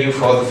default value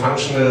for the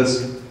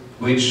functionals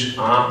which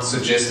are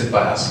suggested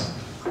by us.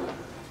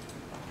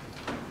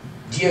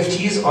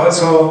 DFT is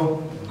also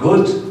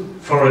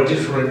good for a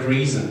different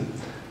reason.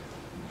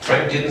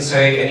 Frank didn't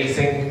say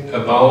anything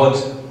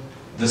about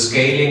the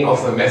scaling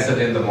of the method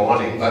in the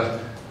morning, but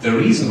the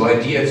reason why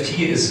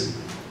DFT is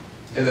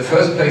in the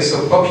first place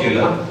so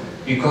popular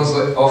because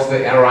of the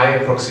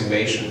RI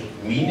approximation.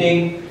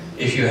 Meaning,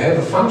 if you have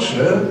a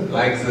functional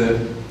like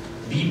the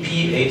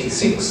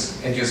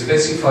BP86 and you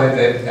specify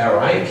that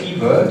RI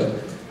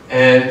keyword,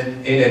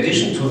 and in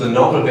addition to the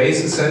normal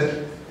basis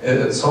set,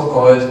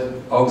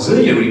 so-called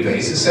auxiliary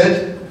basis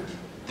set,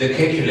 the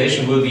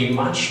calculation will be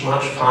much,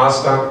 much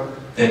faster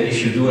than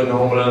if you do a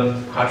normal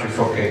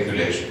Hartree-Fock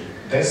calculation.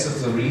 This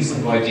is the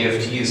reason why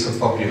DFT is so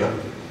popular.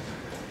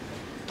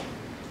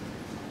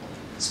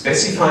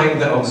 Specifying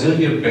the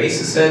auxiliary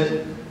basis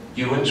set,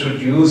 you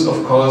introduce,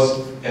 of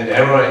course, an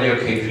error in your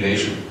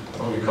calculation,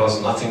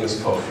 because nothing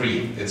is for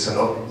free. It's an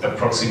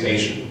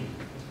approximation.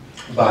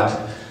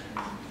 But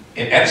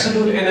in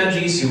absolute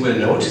energies, you will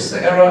notice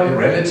the error. In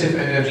relative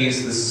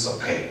energies, this is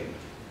okay,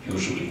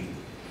 usually.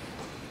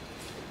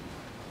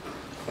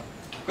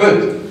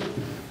 Good.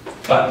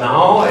 But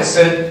now I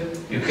said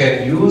you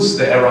can use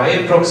the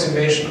RI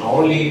approximation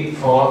only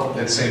for,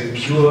 let's say,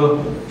 pure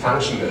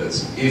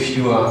functionals. If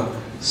you are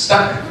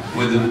stuck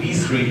with a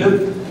B3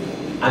 Lüb,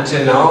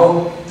 until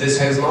now this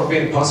has not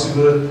been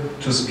possible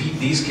to speed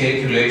these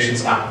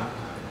calculations up.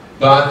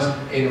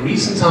 But in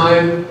recent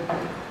time,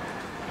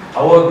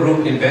 our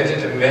group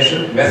invented a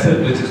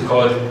method which is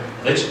called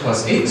rich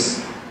cos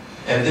X,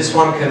 and this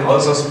one can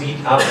also speed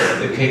up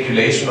the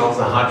calculation of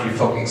the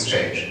Hartree-Fock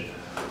exchange.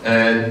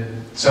 And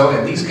so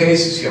in these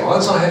cases you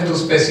also have to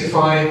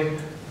specify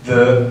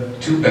the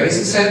two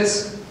basis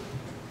sets,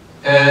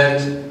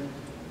 and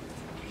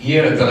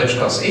here in the rich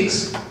cos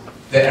X,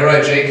 the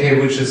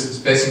RIJK which is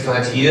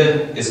specified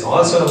here is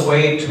also a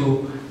way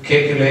to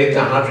calculate the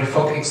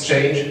Hartree-Fock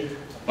exchange,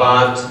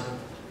 but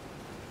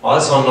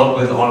also not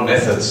with all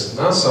methods.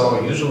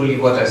 So usually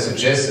what I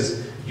suggest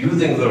is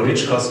using the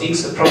rich cos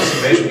X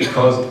approximation,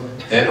 because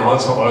then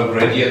also all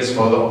gradients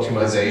for the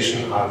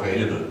optimization are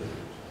available.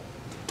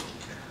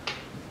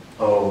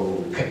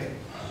 Okay.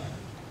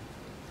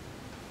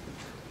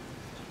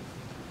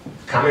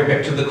 Coming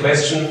back to the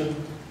question,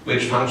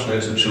 which functional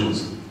to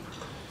choose.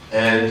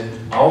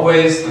 And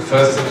always the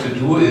first thing to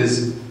do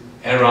is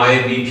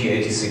RI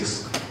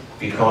BP86,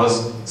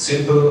 because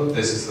simple,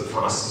 this is the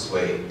fastest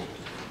way.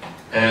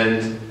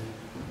 And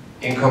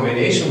in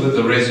combination with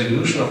the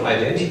resolution of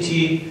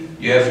identity,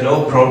 you have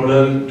no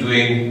problem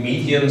doing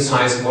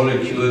medium-sized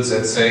molecules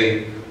at,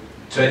 say,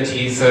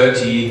 20,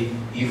 30,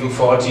 even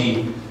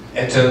 40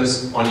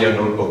 atoms on your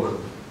notebook,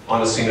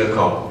 on a single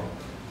core.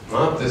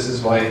 This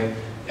is why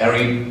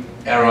RI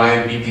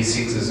BP6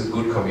 is a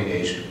good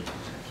combination.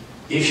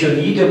 If you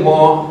need a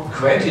more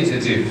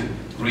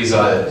quantitative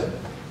result,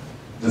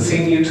 the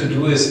thing you to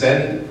do is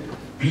then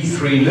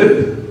B3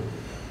 Lüb,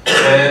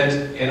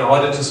 and in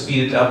order to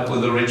speed it up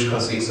with the rich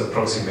cos X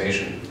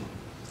approximation.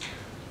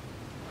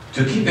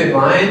 To keep in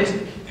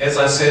mind, as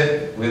I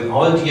said, with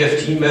all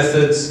DFT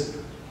methods,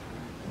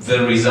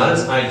 the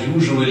results are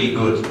usually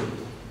good.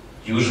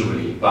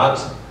 Usually,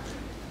 but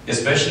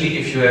especially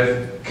if you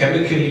have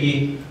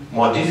chemically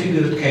more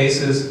difficult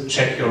cases,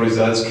 check your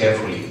results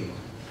carefully.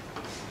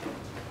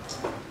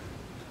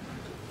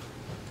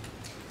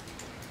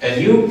 A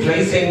new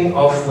plaything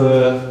of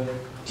the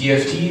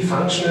DFT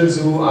functional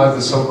zoo are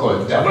the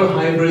so-called double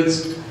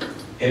hybrids,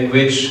 in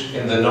which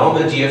in the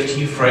normal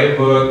DFT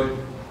framework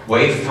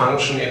wave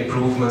function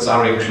improvements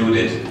are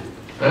included.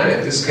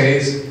 In this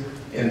case,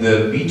 in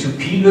the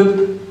B2P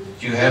loop,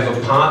 you have a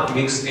part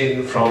mixed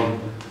in from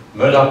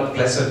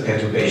Möller-Placid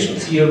perturbation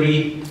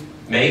theory,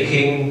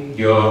 making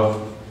your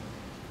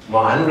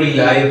more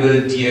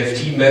unreliable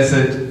DFT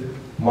method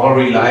more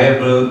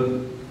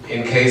reliable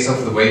in case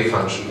of the wave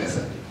function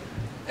method.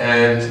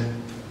 And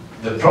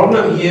the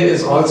problem here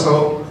is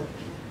also,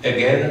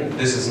 again,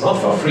 this is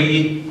not for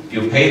free.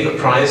 You pay the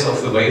price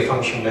of the wave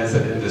function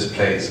method in this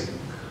place.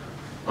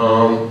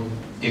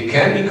 It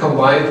can be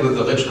combined with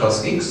the rich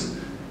cos X,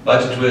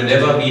 but it will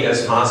never be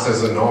as fast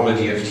as a normal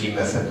DFT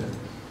method.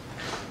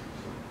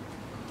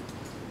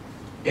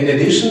 In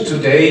addition,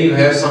 today you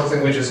have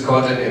something which is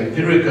called an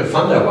empirical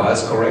van der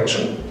Waals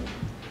correction.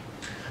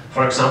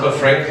 For example,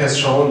 Frank has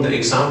shown the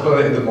example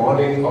in the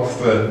morning of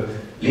the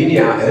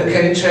linear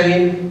alkane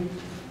chain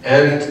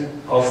and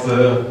of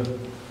the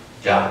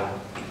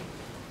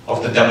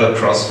double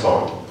cross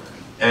form.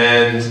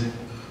 And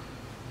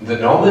the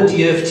normal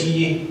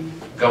DFT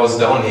goes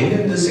downhill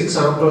in this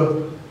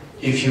example.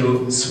 If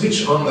you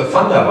switch on the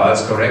van der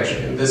Waals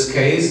correction, in this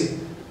case,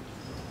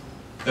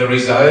 the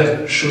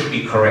result should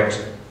be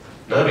correct.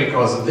 No,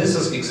 because this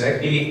is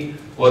exactly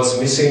what's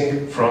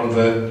missing from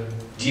the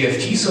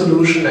DFT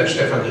solution, and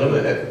Stefan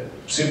Grimme had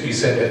simply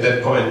said at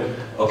that point,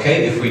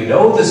 okay, if we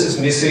know this is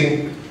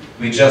missing,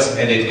 we just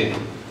add it in.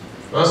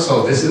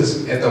 So this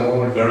is at the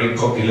moment very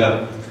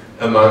popular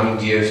among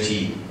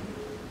DFT.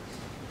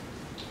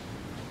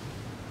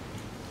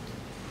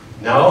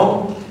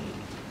 Now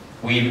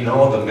we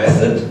know the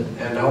method,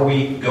 and now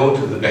we go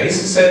to the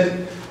basis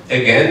set.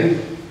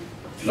 Again,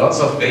 lots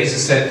of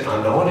basis set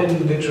are known in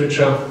the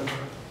literature,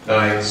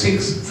 like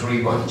 6,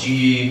 3,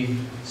 1G,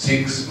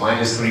 6,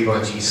 minus 3,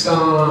 1G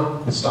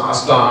star, star,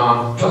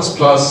 star, plus,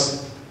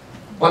 plus,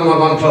 1, 1,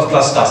 1, plus,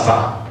 plus, star,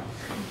 star.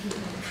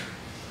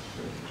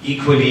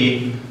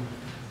 Equally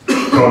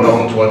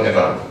prolonged,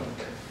 whatever.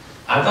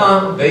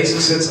 Other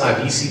basis sets are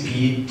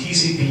DCP,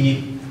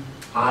 TCP,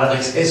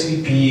 Ulrichs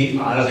SVP,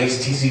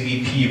 Ulrichs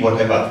TCVP,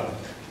 whatever.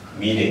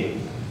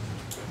 Meaning,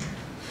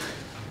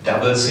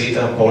 double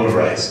theta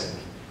polarized.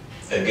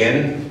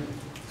 Again,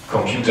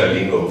 computer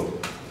lingo.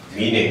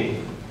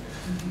 Meaning,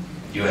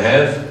 you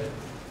have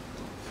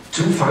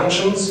two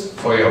functions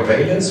for your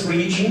valence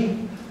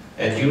region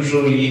and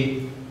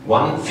usually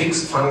one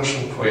fixed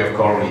function for your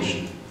core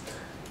region.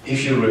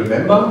 If you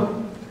remember,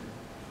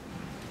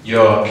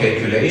 your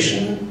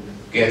calculation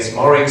gets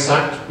more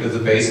exact with the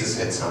basis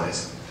set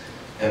size.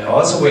 And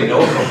also we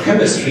know from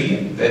chemistry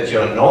that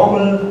your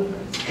normal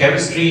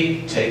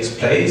chemistry takes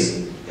place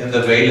in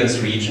the valence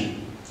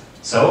region.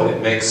 So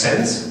it makes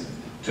sense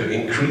to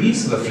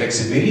increase the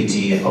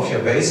flexibility of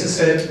your basis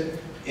set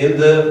in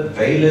the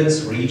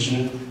valence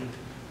region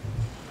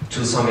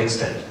to some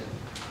extent.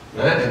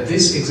 And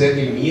this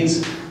exactly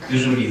means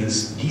usually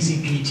this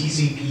DCP,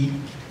 TCP,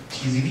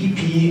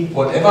 TCVP,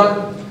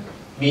 whatever,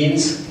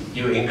 means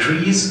you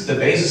increase the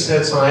basis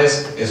set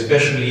size,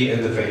 especially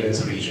in the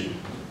valence region.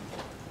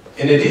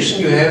 In addition,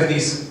 you have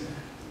these,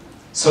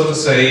 so to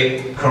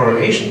say,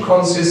 correlation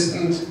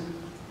consistent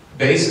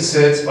basis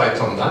sets by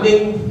Tom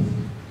Dunning.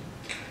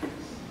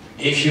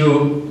 If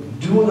you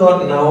do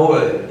not know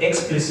an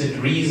explicit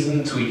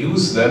reason to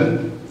use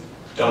them,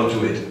 don't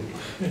do it.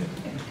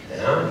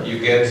 You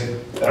get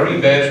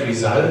very bad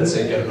results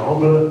in your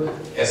normal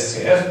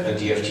SCF and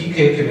DFT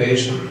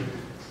calculation,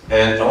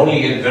 and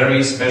only in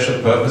very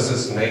special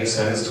purposes makes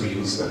sense to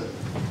use them.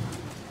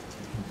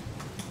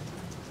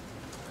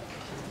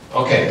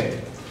 Okay,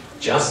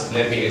 just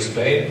let me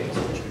explain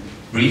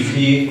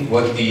briefly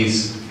what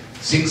these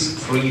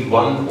 6, 3,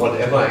 1,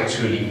 whatever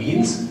actually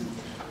means.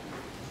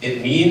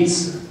 It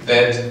means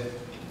that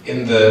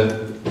in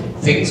the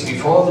things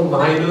before the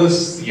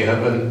minus, you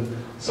have an,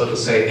 so to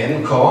say,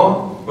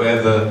 n-core,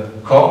 where the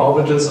core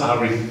orbitals are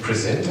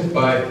represented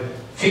by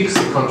fixed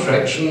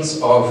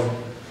contractions of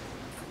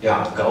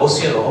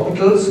Gaussian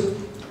orbitals,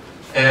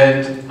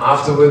 and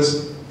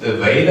afterwards the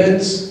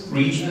valence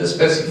region is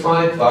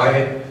specified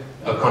by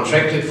a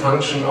contracted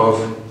function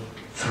of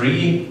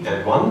 3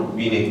 and 1,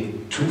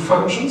 meaning two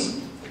functions,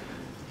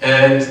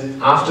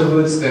 and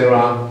afterwards there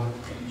are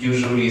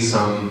usually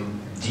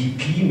some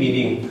dp,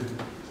 meaning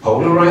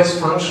polarized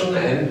function,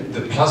 and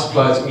the plus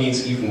plus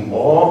means even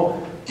more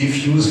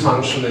diffuse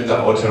function in the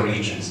outer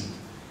regions.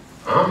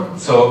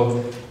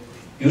 So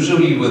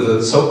usually with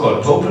a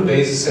so-called total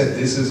basis set,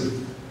 this is,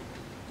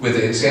 with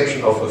the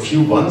exception of a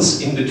few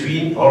ones in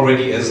between,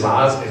 already as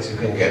large as you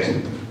can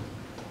get.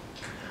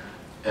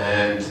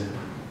 And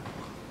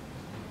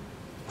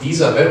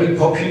these are very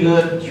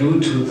popular due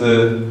to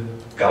the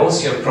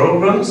Gaussian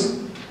programs.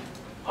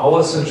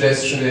 Our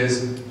suggestion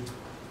is,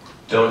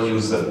 don't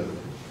use them.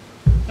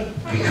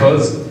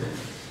 Because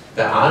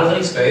the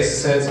Ulrichs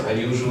basis sets are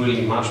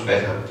usually much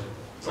better.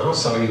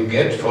 So you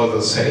get, for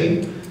the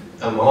same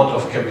amount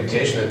of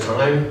computational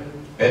time,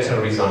 better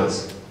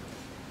results.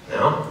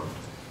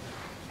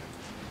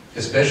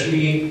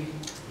 Especially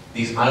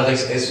these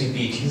Ulrichs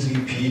SVP,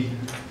 TCP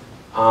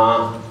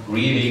are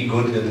really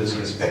good in this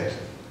respect.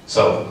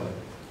 So,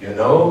 you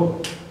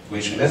know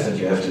which method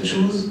you have to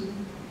choose,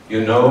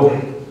 you know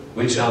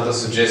which are the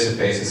suggested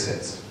basis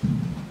sets.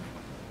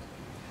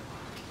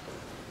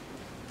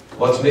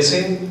 What's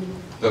missing?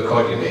 The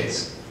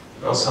coordinates.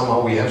 Now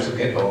somehow we have to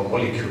get our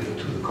molecule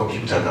into the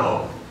computer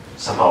now,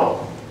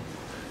 somehow.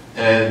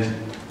 And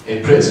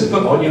in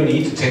principle, all you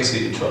need is text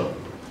editor.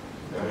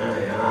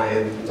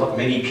 Not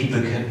many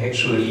people can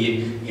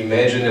actually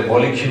imagine a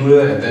molecule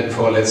and then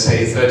for, let's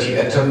say, 30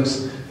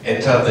 atoms,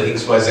 enter the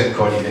XYZ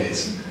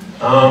coordinates.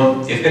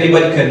 If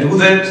anybody can do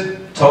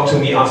that, talk to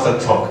me after the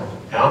talk.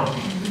 Yeah?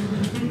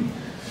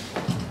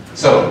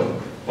 So,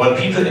 what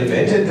people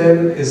invented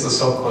then is the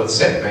so-called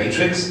set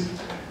matrix,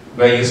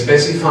 where you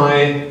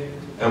specify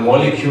a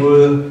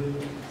molecule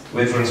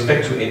with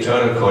respect to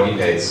internal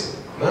coordinates.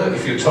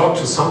 If you talk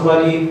to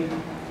somebody,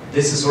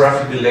 this is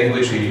roughly the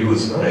language you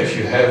use. If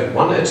you have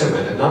one atom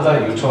and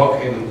another, you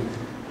talk in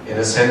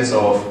a sense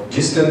of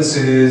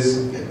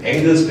distances and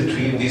angles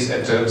between these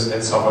atoms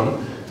and so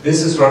on.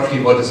 This is roughly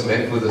what is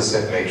meant with a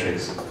set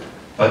matrix.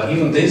 But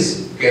even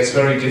this gets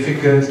very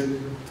difficult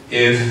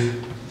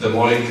if the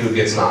molecule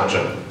gets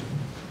larger.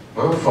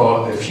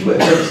 For a few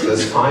atoms,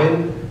 that's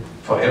fine.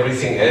 For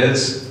everything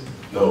else,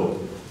 no.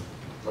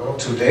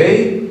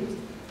 Today,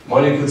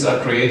 molecules are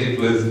created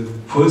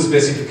with full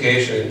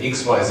specification in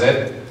X, Y,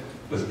 Z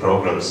with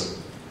programs.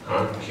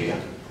 Clear.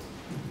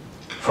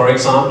 For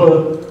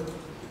example,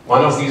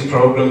 one of these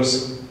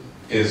programs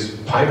is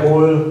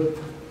PyMol.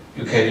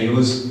 You can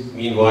use,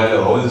 meanwhile,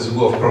 a whole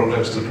zoo of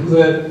programs to do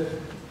that.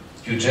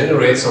 You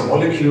generate some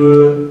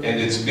molecule and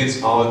it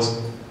spits out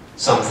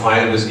some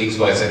file with X,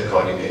 Y, Z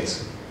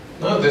coordinates.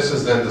 Now, this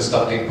is then the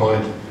starting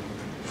point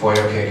for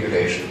your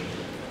calculation.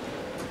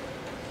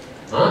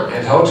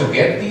 And how to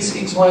get these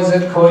X, Y,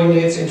 Z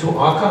coordinates into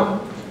ORCA?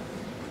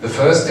 The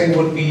first thing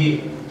would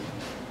be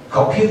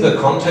copy the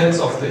contents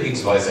of the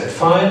XYZ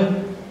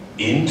file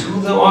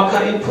into the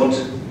ORCA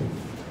input,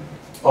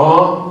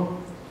 or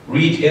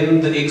read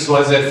in the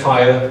XYZ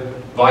file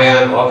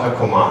via an ORCA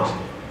command.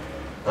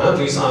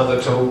 These are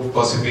the two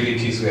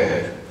possibilities we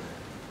have.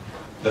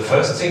 The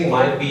first thing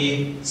might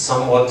be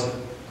somewhat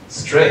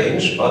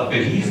strange, but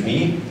believe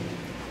me,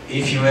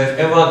 if you have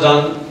ever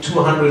done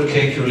 200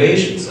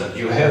 calculations and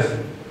you have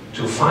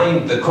to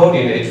find the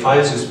coordinate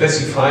files you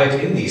specified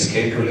in these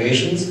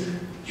calculations,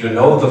 you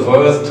know the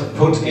word to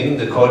put in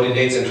the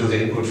coordinates into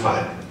the input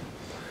file.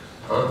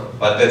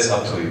 But that's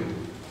up to you.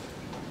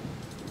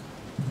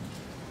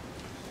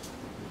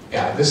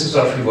 Yeah, this is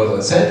roughly what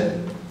I said.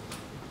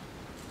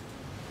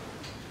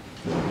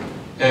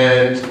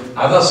 And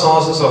other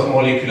sources of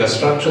molecular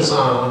structures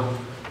are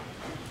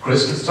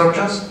crystal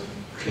structures,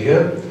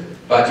 clear.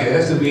 But you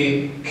have to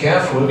be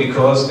careful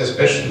because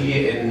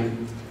especially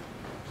in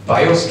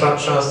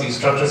biostructures, these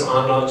structures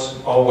are not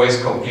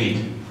always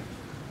complete.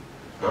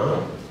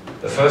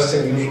 The first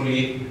thing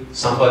usually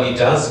somebody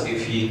does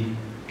if he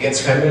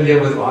gets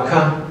familiar with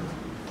ORCA,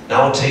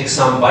 now take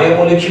some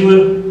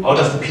biomolecule out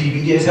of the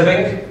PDB data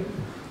bank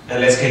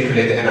and let's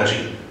calculate the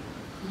energy.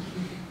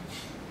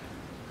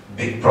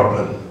 Big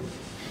problem.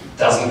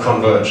 Doesn't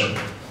converge.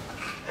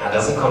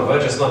 Doesn't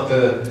converge is not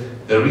the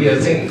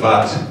real thing,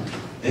 but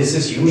this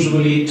is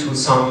usually to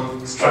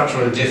some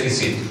structural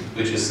deficit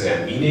which is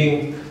there,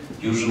 meaning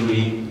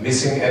usually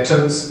missing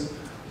atoms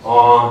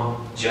or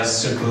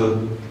just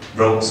simple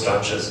broken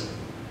structures.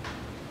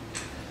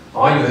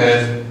 Or you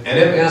have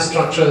NMR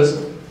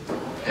structures,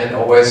 and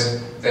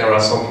always there are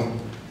some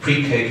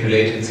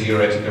pre-calculated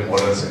theoretical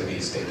models in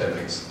these data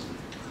banks.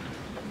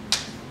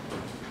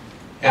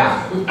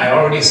 Yeah, I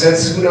already said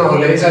sooner or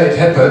later it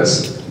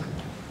happens.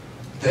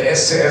 The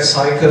SCF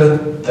cycle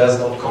does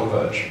not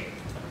converge.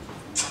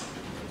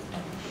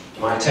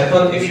 Might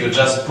happen if you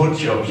just put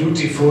your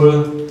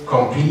beautiful,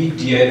 complete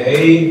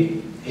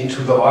DNA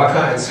into the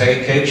ORCA and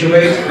say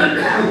calculate.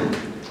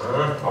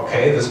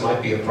 Okay, this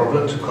might be a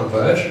problem to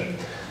converge.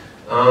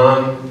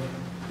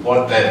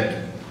 What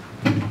then?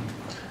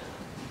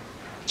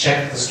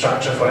 Check the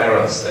structure for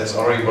errors. That's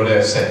already what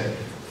I've said.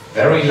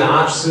 Very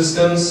large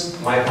systems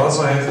might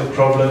also have the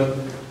problem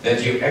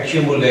that you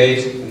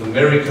accumulate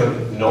numerical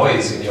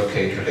noise in your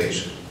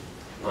calculation.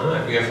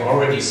 We have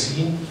already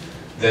seen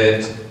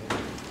that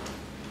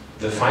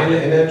the final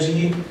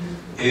energy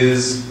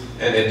is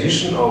an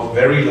addition of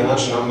very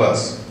large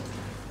numbers.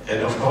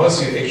 And of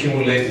course you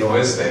accumulate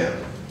noise there.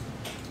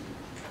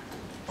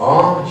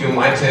 Or you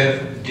might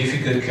have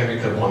difficult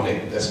chemical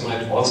bonding. This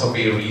might also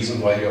be a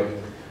reason why your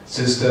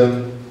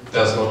system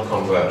does not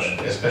converge.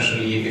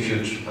 Especially if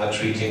you are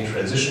treating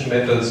transition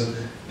metals,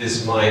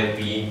 this might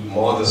be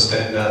more the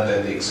standard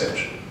than the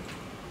exception.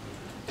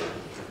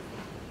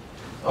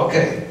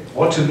 Okay,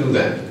 what to do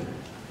then?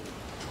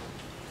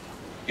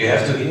 You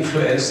have to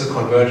influence the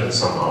convergence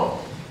somehow.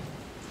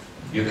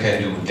 You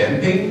can do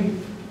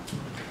damping,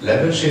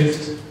 level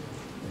shift,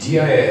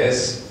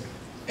 DIS,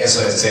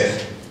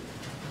 SOSF.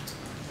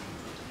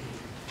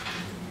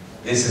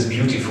 This is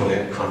beautiful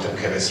in quantum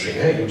chemistry.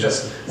 You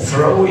just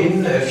throw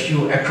in a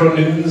few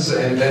acronyms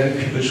and then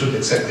people should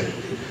accept it.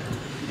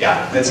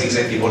 Yeah, that's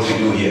exactly what we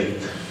do here.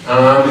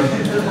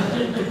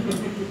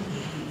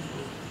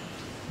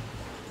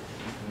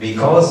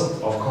 because,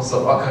 of course, the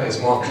ORCA is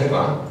more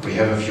clever, we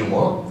have a few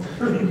more,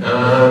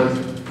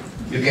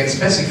 you can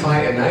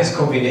specify a nice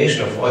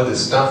combination of all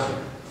this stuff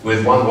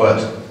with one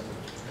word,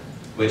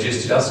 which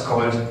is just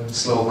called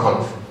slow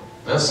conf.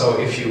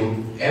 So if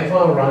you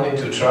ever run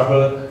into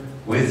trouble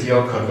with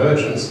your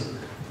convergence,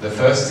 the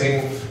first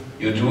thing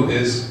you do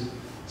is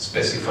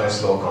specify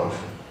slow conf.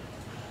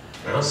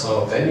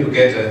 So then you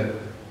get a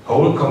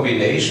whole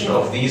combination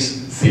of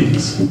these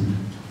things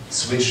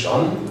switched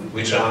on,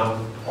 which are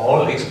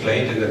all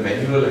explained in the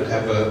manual and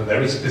have a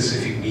very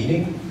specific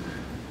meaning,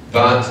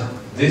 but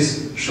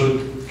this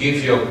should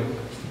give your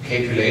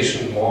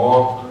calculation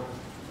more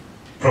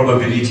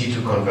probability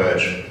to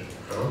converge.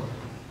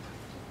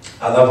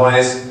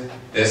 Otherwise,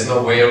 there's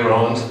no way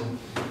around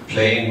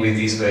playing with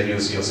these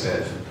values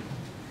yourself.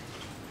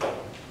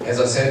 As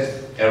I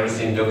said,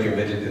 everything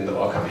documented in the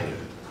ORCA manual.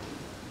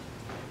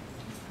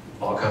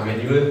 ORCA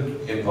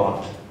manual,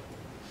 important.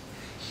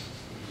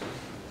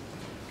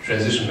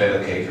 Transition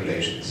method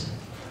calculations.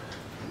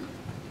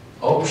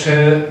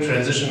 OpenShell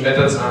transition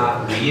methods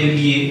are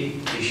really,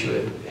 if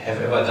you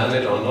have ever done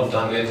it or not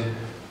done it,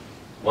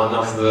 one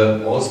of the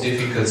most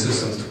difficult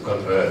systems to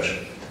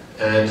converge.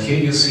 And here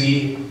you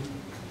see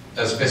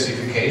a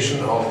specification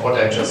of what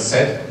I just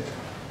said.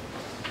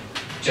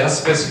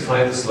 Just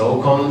specify the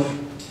slow conf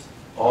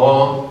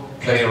or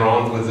play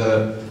around with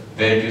the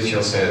values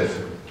yourself.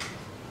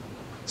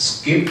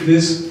 Skip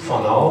this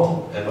for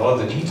now and all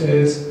the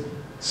details,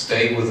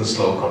 stay with the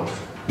slow conf.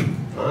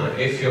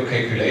 If your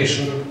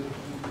calculation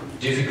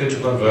difficult to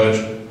converge,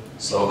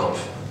 slow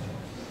conf.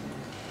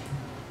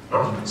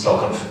 Slow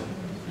conf.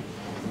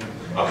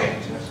 Okay.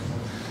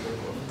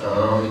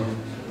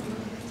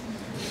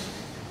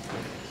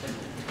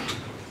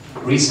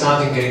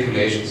 Restarting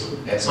calculations.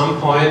 At some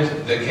point,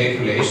 the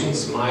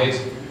calculations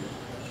might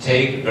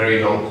take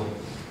very long.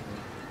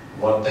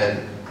 What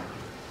then?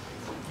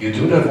 You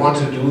do not want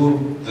to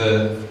do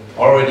the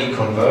already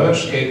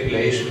converged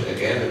calculation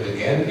again and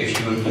again if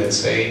you, let's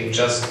say,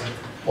 just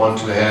want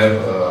to have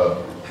a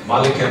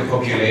Mulliken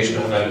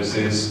population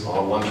analysis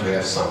or want to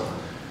have some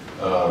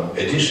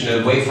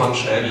additional wave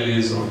function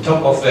analysis on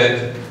top of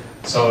that.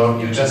 So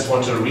you just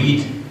want to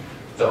read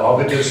the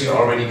orbitals you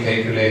already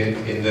calculated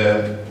in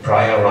the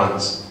prior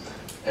runs.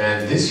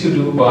 And this you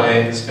do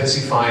by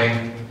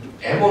specifying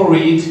ammo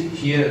read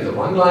here in the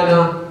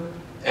one-liner,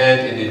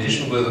 and in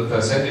addition with a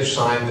percentage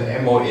sign, the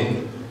ammo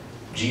in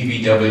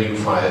GBW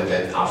file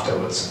then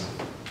afterwards.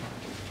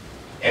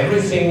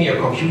 Everything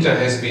your computer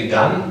has been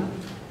done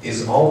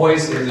is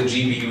always in the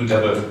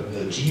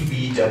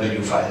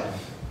GBW file.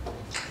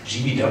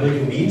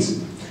 GBW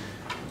means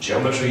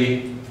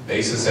geometry,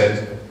 basis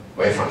set,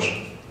 wave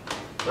function.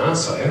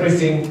 So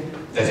everything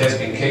that has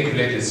been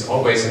calculated is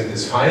always in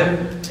this file,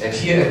 and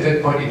here at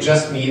that point it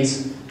just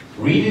means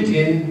read it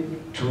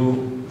in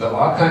to the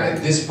ORCA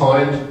at this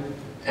point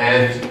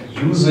and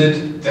use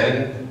it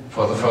then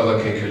for the further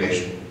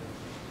calculation.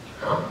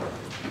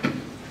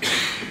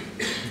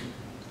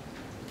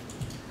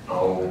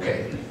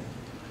 Okay.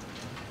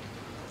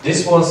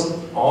 This was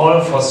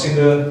all for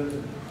single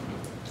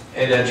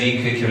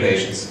energy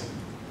calculations.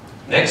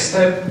 Next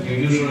step you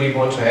usually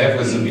want to have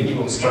is a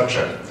minimum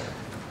structure.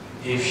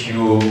 If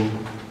you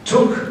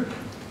took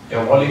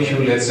your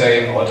molecule, let's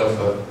say, out of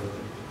a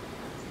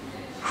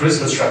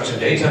crystal structure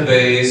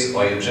database,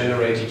 or you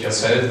generate it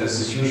yourself, this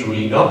is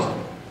usually not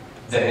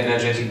the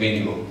energetic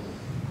minimum.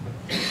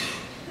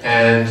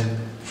 And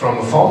from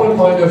a formal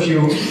point of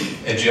view,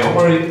 a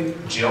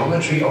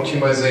geometry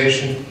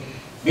optimization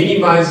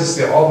minimizes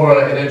the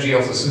overall energy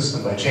of the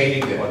system by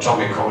changing the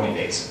atomic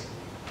coordinates.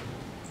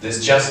 This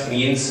just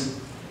means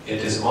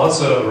it is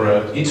also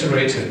an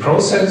iterative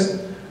process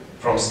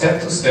from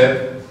step to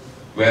step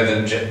where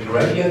the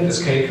gradient is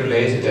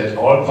calculated at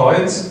all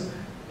points,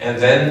 and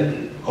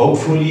then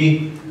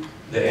hopefully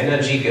the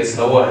energy gets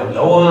lower and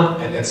lower,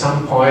 and at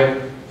some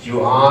point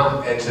you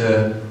are at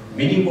a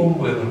minimum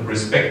with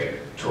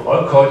respect to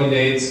all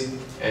coordinates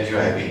and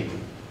you're happy.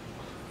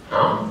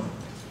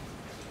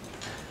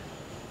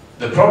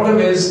 The problem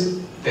is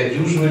that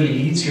usually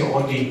leads you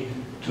only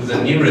to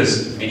the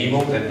nearest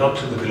minimum and not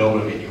to the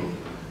global minimum.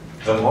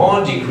 The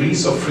more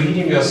degrees of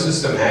freedom your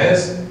system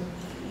has,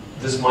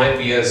 this might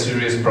be a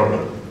serious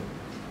problem.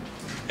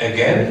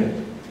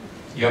 Again,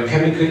 your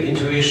chemical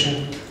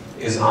intuition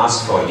is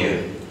asked for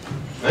here.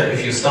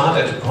 If you start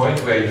at a point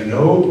where you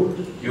know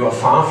you are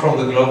far from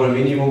the global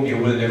minimum, you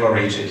will never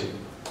reach it.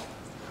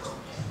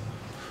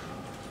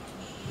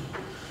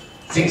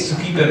 Things to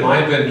keep in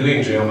mind when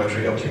doing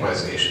geometry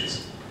optimizations.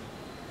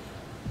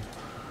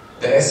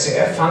 The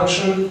SCF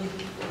function,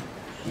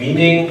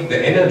 meaning the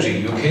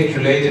energy you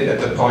calculated at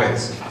the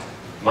points,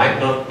 might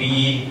not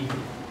be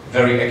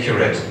very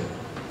accurate.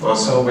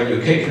 So when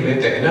you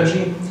calculate the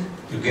energy,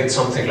 you get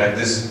something like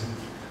this.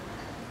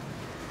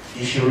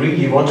 If you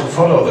really want to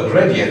follow the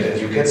gradient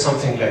and you get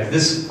something like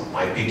this, it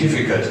might be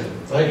difficult.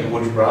 You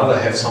would rather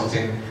have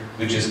something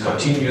which is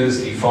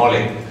continuously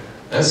falling.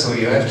 So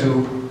you have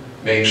to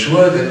make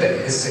sure that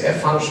the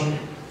SCF function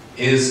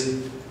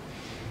is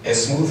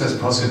as smooth as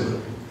possible.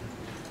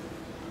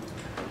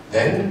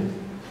 Then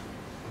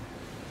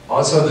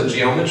Also, the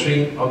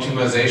geometry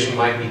optimization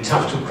might be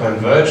tough to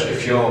converge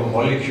if your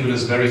molecule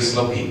is very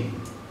sloppy.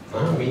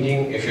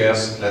 Meaning, if you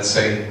have, let's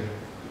say,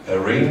 a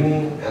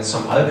ring and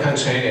some alkyne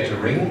chain at a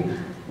ring,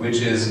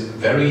 which is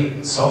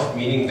very soft,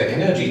 meaning the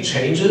energy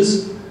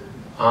changes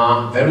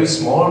are very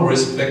small with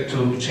respect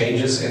to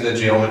changes in the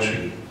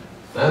geometry.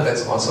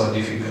 That's also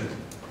difficult.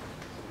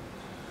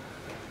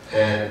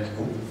 And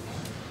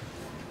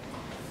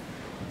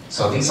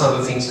so these are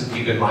the things to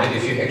keep in mind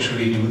if you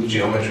actually do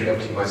geometry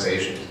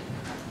optimization.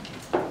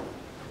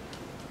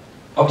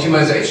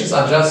 Optimizations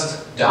are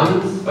just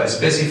done by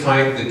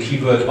specifying the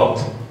keyword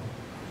opt.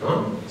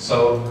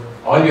 So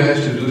all you have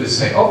to do is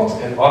say opt,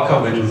 and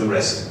ORCA will do the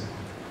rest.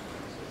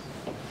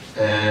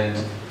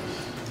 And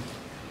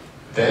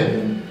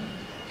then,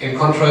 in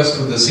contrast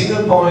to the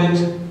single point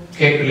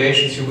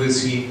calculations, you will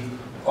see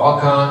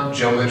ORCA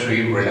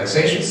geometry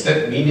relaxation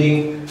step,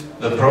 meaning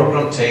the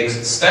program takes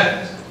a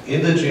step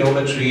in the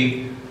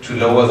geometry to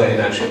lower the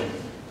energy.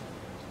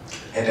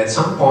 And at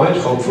some point,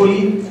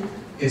 hopefully,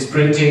 it's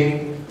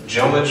printing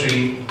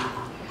geometry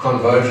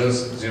convergence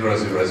 0,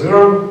 0,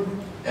 0,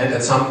 and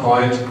at some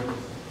point,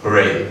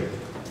 hooray.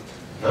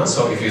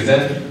 So if you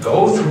then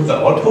go through the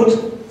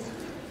output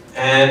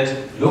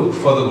and look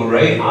for the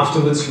hooray,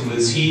 afterwards you will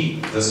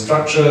see the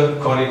structure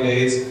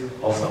coordinates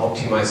of the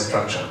optimized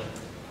structure.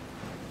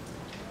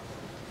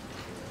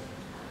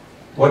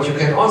 What you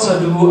can also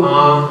do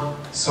are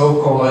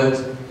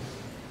so-called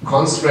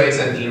constraints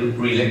and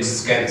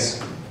relaxed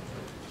scans.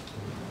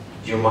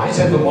 You might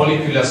have a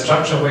molecular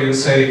structure where you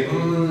say,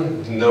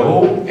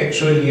 no,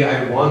 actually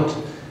I want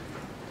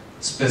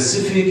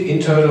specific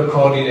internal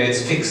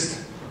coordinates fixed.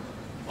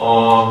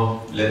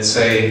 Or let's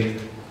say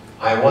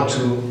I want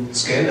to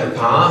scan a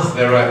path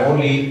where I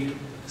only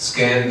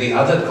scan the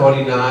other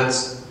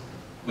coordinates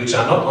which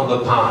are not on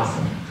the path.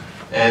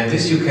 And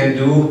this you can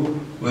do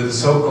with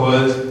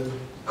so-called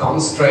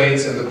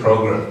constraints in the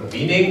program.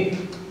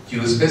 Meaning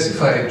you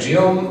specify a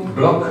geom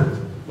block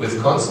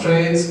with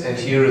constraints, and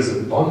here is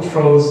a bond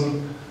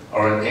frozen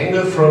or an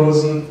angle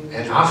frozen,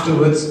 and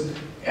afterwards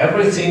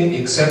everything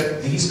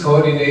except these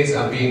coordinates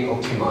are being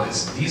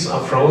optimized. These are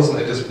frozen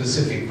at a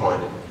specific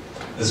point.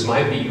 This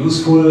might be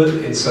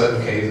useful in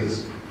certain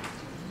cases.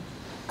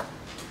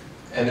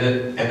 And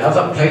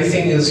another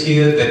plaything is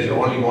here that you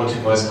only want to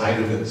optimize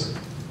hydrogens.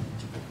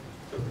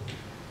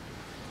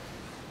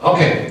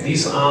 Okay,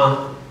 these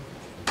are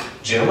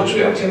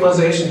geometry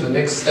optimization. The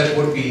next step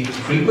would be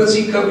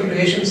frequency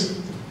calculations.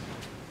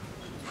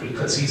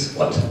 Frequencies,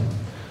 what?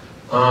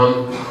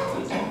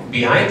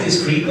 Behind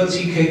these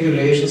frequency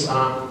calculations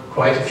are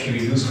quite a few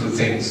useful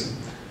things.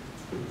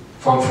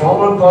 From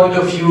formal point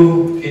of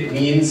view, it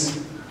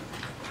means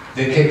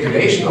the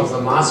calculation of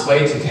the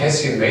mass-weighted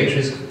Hessian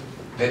matrix,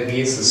 that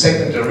means the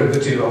second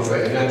derivative of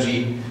the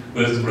energy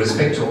with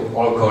respect to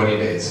all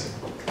coordinates.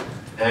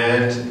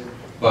 And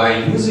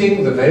by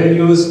using the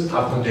values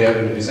upon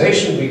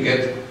diagonalization, we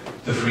get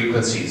the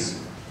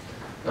frequencies.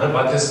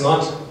 But that's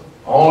not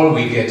all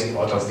we get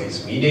out of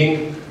this,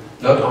 meaning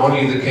not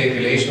only the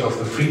calculation of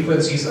the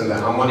frequencies and the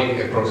harmonic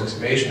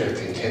approximation at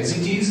the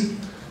intensities,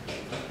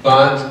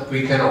 but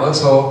we can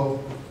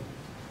also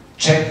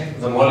check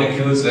the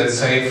molecules, let's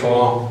say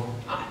for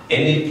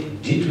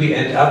did we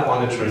end up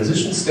on a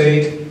transition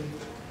state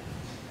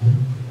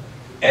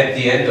at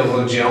the end of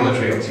a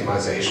geometry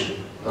optimization.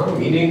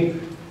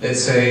 Meaning,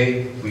 let's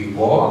say we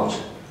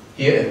walked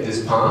here at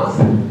this path,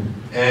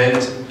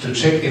 and to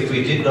check if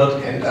we did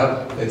not end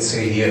up, let's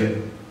say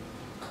here.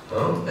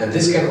 And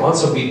this can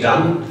also be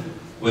done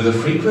with a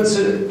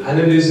frequency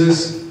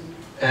analysis,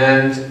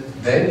 and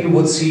then you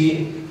would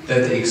see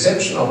that the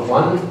exception of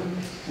 1,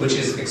 which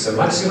is x a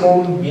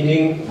maximum,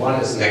 meaning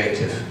 1 is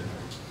negative.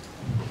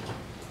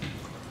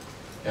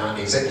 Yeah,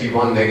 exactly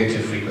 1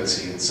 negative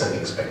frequency, it's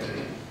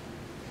unexpected.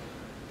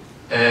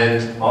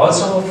 And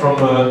also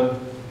from a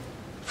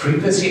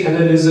frequency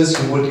analysis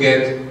you would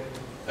get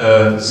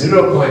a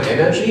 0-point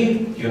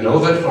energy. You know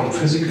that from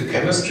physical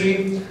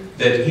chemistry,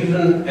 that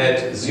even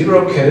at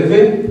 0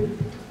 Kelvin,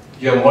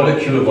 your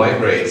molecule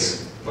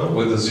vibrates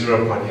with a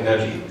 0-point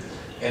energy.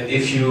 And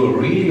if you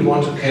really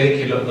want to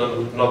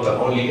calculate not the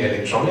only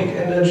electronic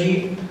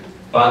energy,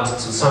 but to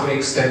some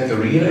extent the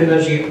real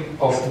energy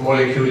of the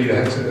molecule, you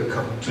have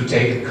to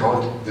take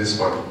account this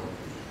one.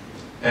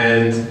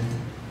 And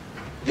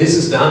this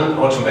is done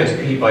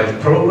automatically by the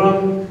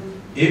program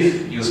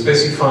if you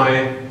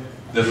specify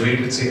the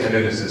frequency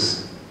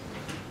analysis.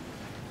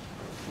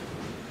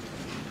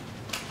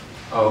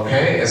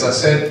 Okay, as I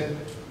said,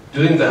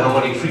 doing the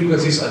harmonic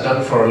frequencies are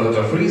done for a lot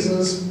of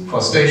reasons, for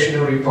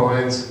stationary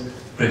points,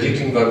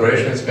 predicting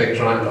vibrational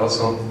spectra, and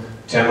also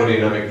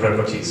thermodynamic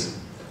properties.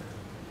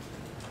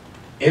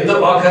 In the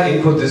ORCA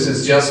input, this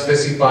is just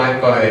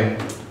specified by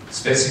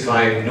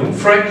specifying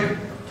numfrec,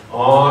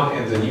 or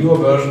in the newer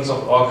versions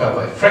of ORCA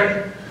by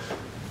frec.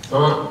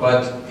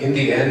 But in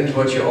the end,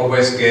 what you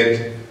always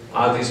get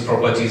are these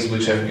properties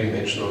which have been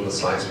mentioned on the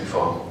slides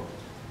before.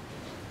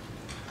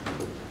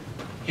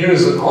 Here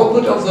is an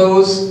output of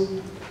those.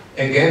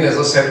 Again, as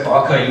I said,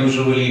 ORCA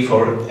usually,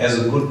 as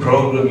a good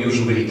program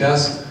usually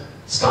does,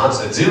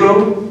 starts at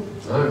 0.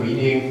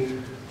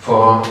 Meaning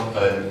for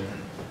a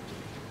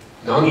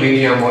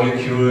nonlinear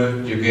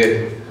molecule you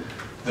get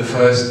the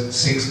first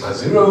 6 are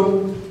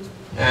 0,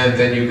 and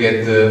then you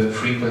get the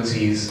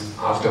frequencies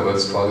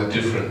afterwards for the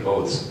different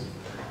modes.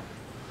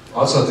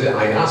 Also the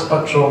IR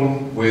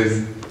spectrum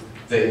with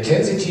the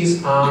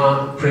intensities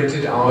are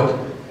printed out,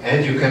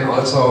 and you can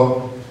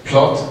also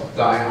plot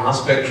the IR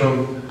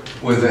spectrum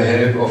with the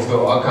help of the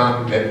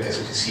ORCA Web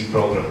SPC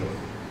program.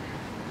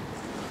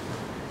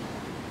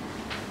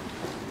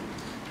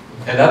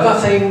 Another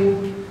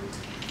thing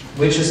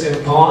which is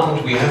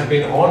important, we have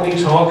been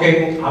only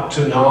talking up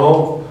to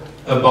now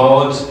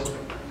about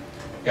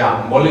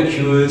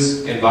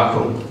molecules in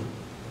vacuum.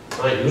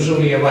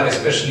 Usually,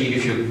 especially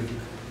if you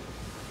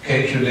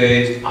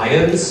calculate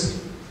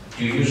ions,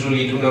 you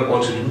usually do not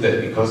want to do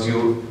that because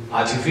you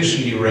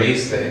artificially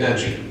raise the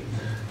energy.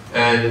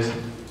 And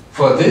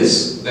for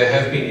this, there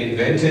have been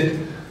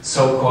invented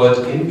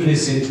so-called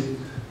implicit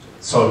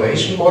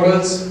solvation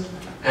models.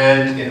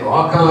 And in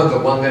ORCA, the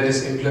one that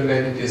is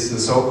implemented is the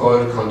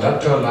so-called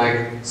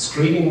conductor-like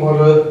screening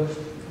model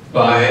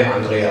by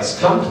Andreas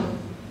Klampt.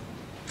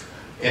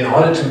 In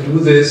order to do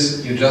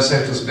this, you just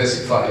have to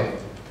specify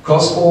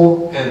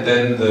Cosmo and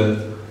then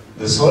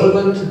the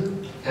solvent,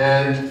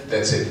 and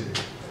that's it.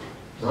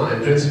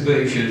 In principle,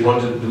 if you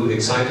want to do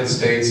excited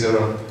states, there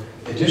are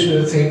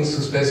additional things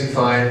to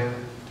specify,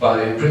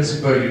 but in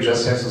principle, you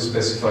just have to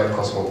specify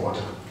Cosmo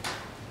water.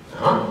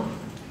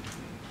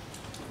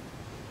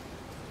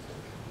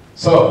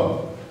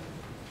 So,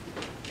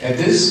 at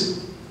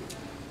this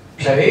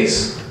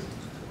place,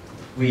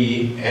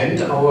 we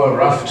end our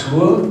rough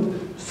tour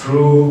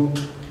through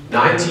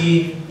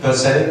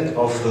 90%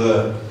 of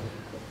the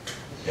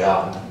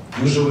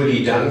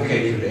usually done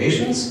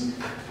calculations.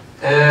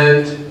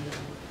 And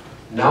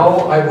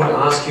now I would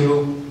ask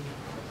you,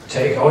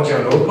 take out your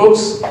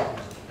notebooks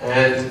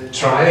and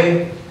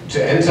try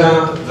to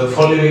enter the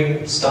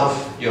following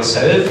stuff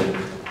yourself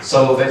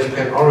so that you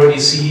can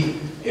already see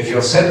if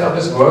your setup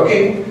is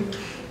working,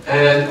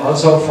 and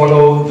also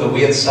follow the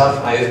weird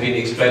stuff I have been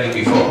explaining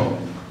before.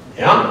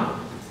 Yeah?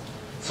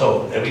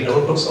 So, every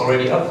notebook's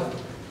already up?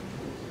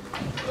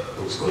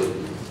 Looks good.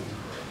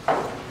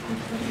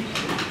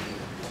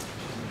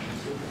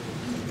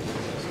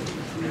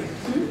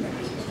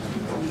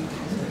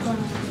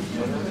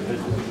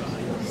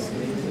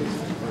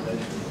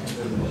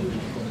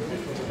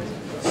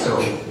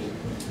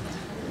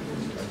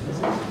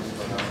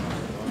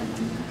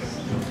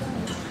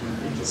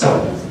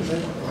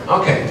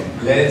 Okay,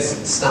 let's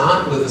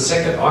start with the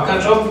second ORCA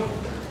job.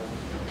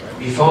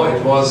 Before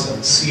it was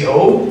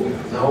CO,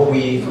 now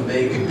we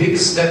make a big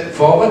step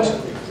forward,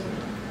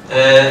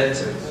 and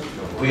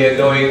we are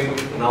going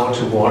now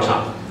to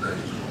water.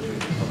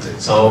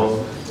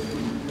 So,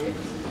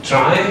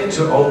 try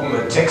to open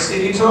a text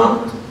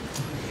editor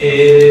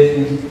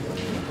in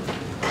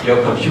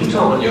your computer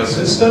on your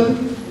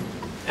system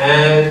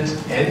and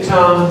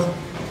enter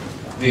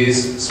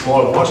this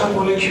small water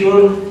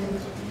molecule.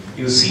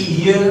 You see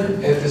here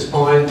at this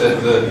point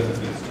that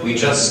we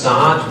just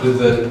start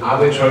with an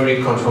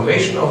arbitrary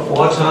conformation of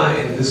water,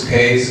 in this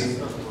case,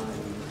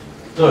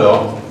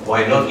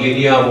 why not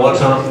linear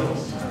water?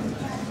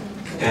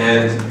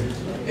 And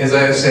as I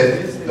have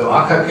said, the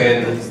ORCA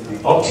can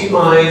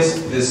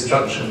optimize this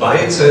structure by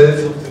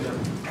itself,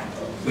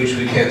 which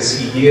we can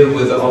see here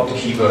with the opt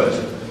keyword.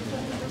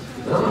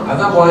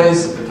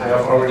 Otherwise, I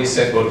have already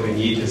said what we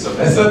need is a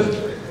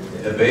method,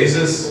 a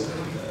basis,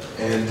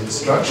 and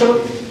structure.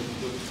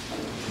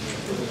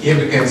 Here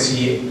we can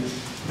see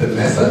the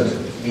method,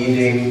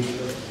 meaning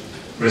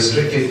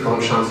restricted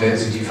Kohn-Sham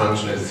density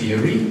functional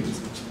theory,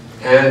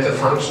 and the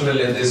functional,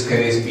 in this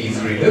case,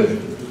 B3lib,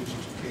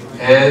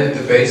 and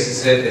the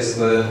basis set is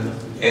the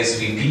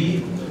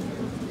SVP,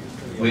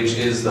 which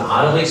is the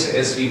Ulrichs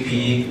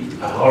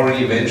SVP I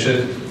already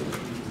mentioned,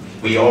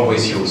 we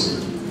always use.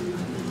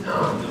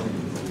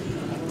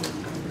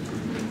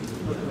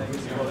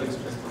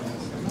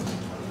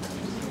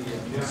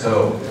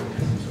 So,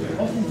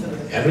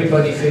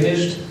 everybody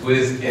finished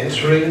with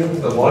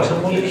entering the water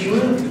molecule?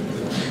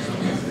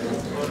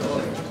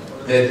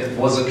 That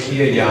was a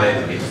clear yeah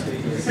in me.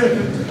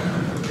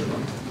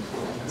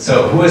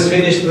 So, who has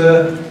finished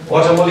the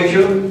water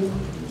molecule?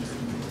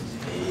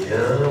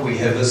 Yeah, we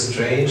have a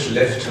strange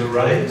left to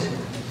right.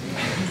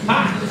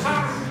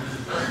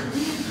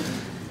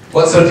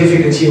 What's so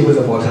difficult here with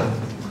the water?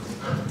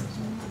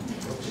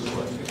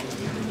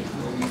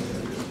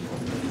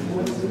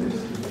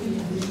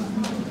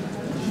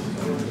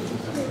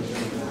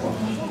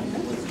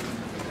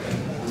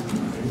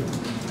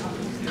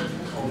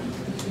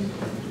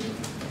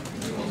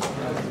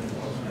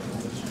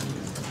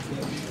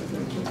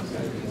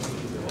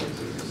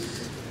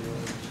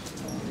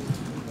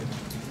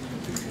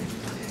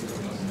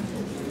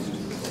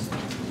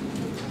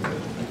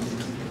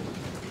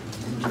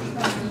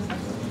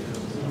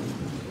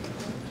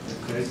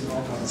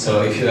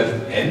 So if you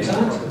have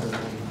entered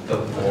the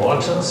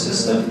water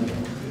system,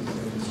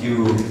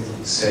 you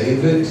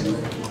save it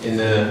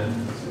in a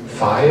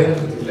file,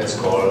 let's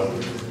call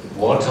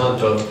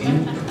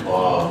water.imp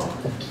or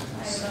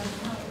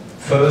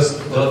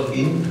first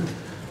 .in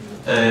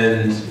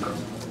and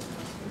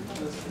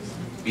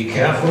be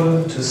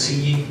careful to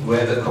see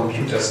where the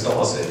computer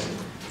stores it.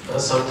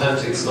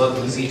 Sometimes it's not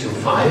easy to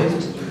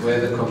find where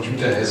the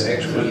computer has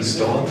actually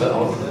stored the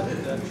output.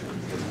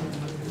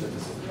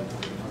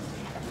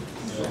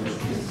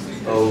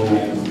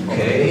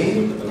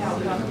 Okay.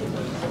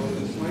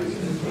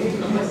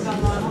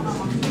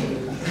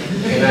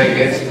 Can I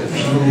get a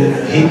few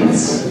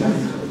hints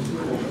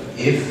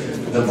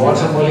if the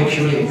water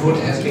molecule input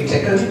has been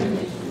tackled?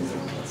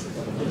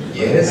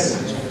 Yes.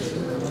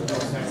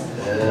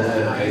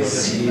 I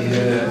see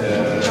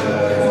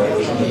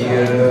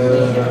clear,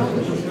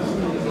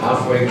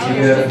 halfway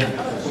clear.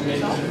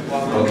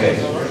 Okay.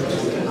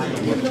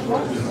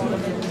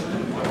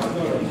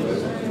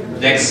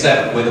 Next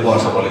step with the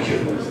water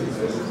molecule.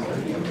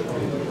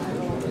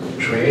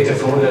 Create a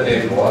folder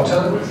named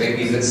water,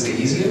 maybe that's the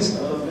easiest.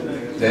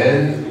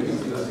 Then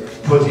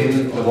put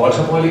in the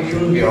water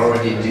molecule, we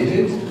already did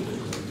it.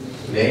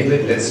 Name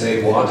it, let's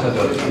say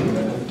water.in.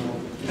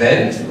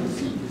 Then,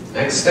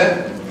 next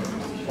step,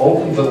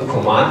 open the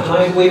command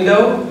line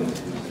window.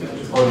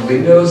 On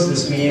Windows,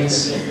 this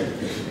means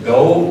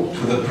go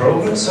to the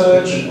program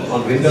search.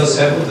 On Windows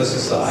 7, this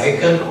is the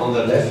icon on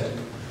the left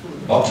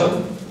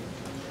bottom.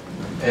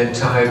 And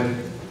type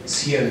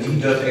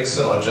cmd.exe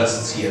or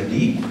just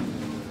cmd.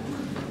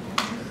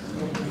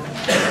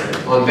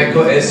 On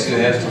macOS, you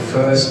have to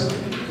first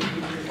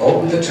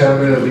open the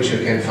terminal, which you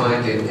can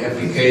find in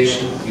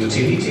Application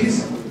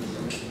Utilities.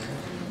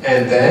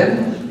 And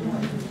then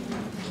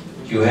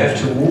you have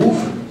to move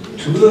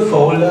to the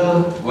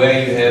folder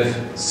where you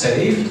have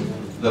saved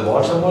the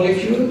water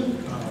molecule.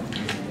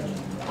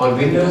 On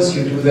Windows,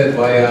 you do that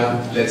via,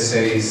 let's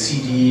say,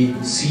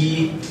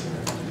 cd/c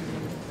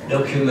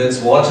documents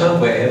water,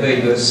 wherever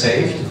you have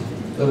saved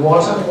the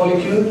water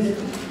molecule.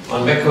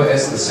 On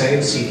macOS, the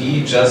same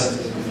cd, just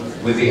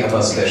with the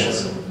other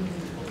slashes.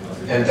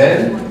 And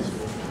then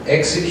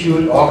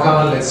execute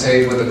ORCA, let's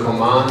say, with the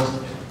command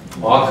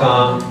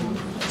ORCA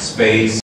space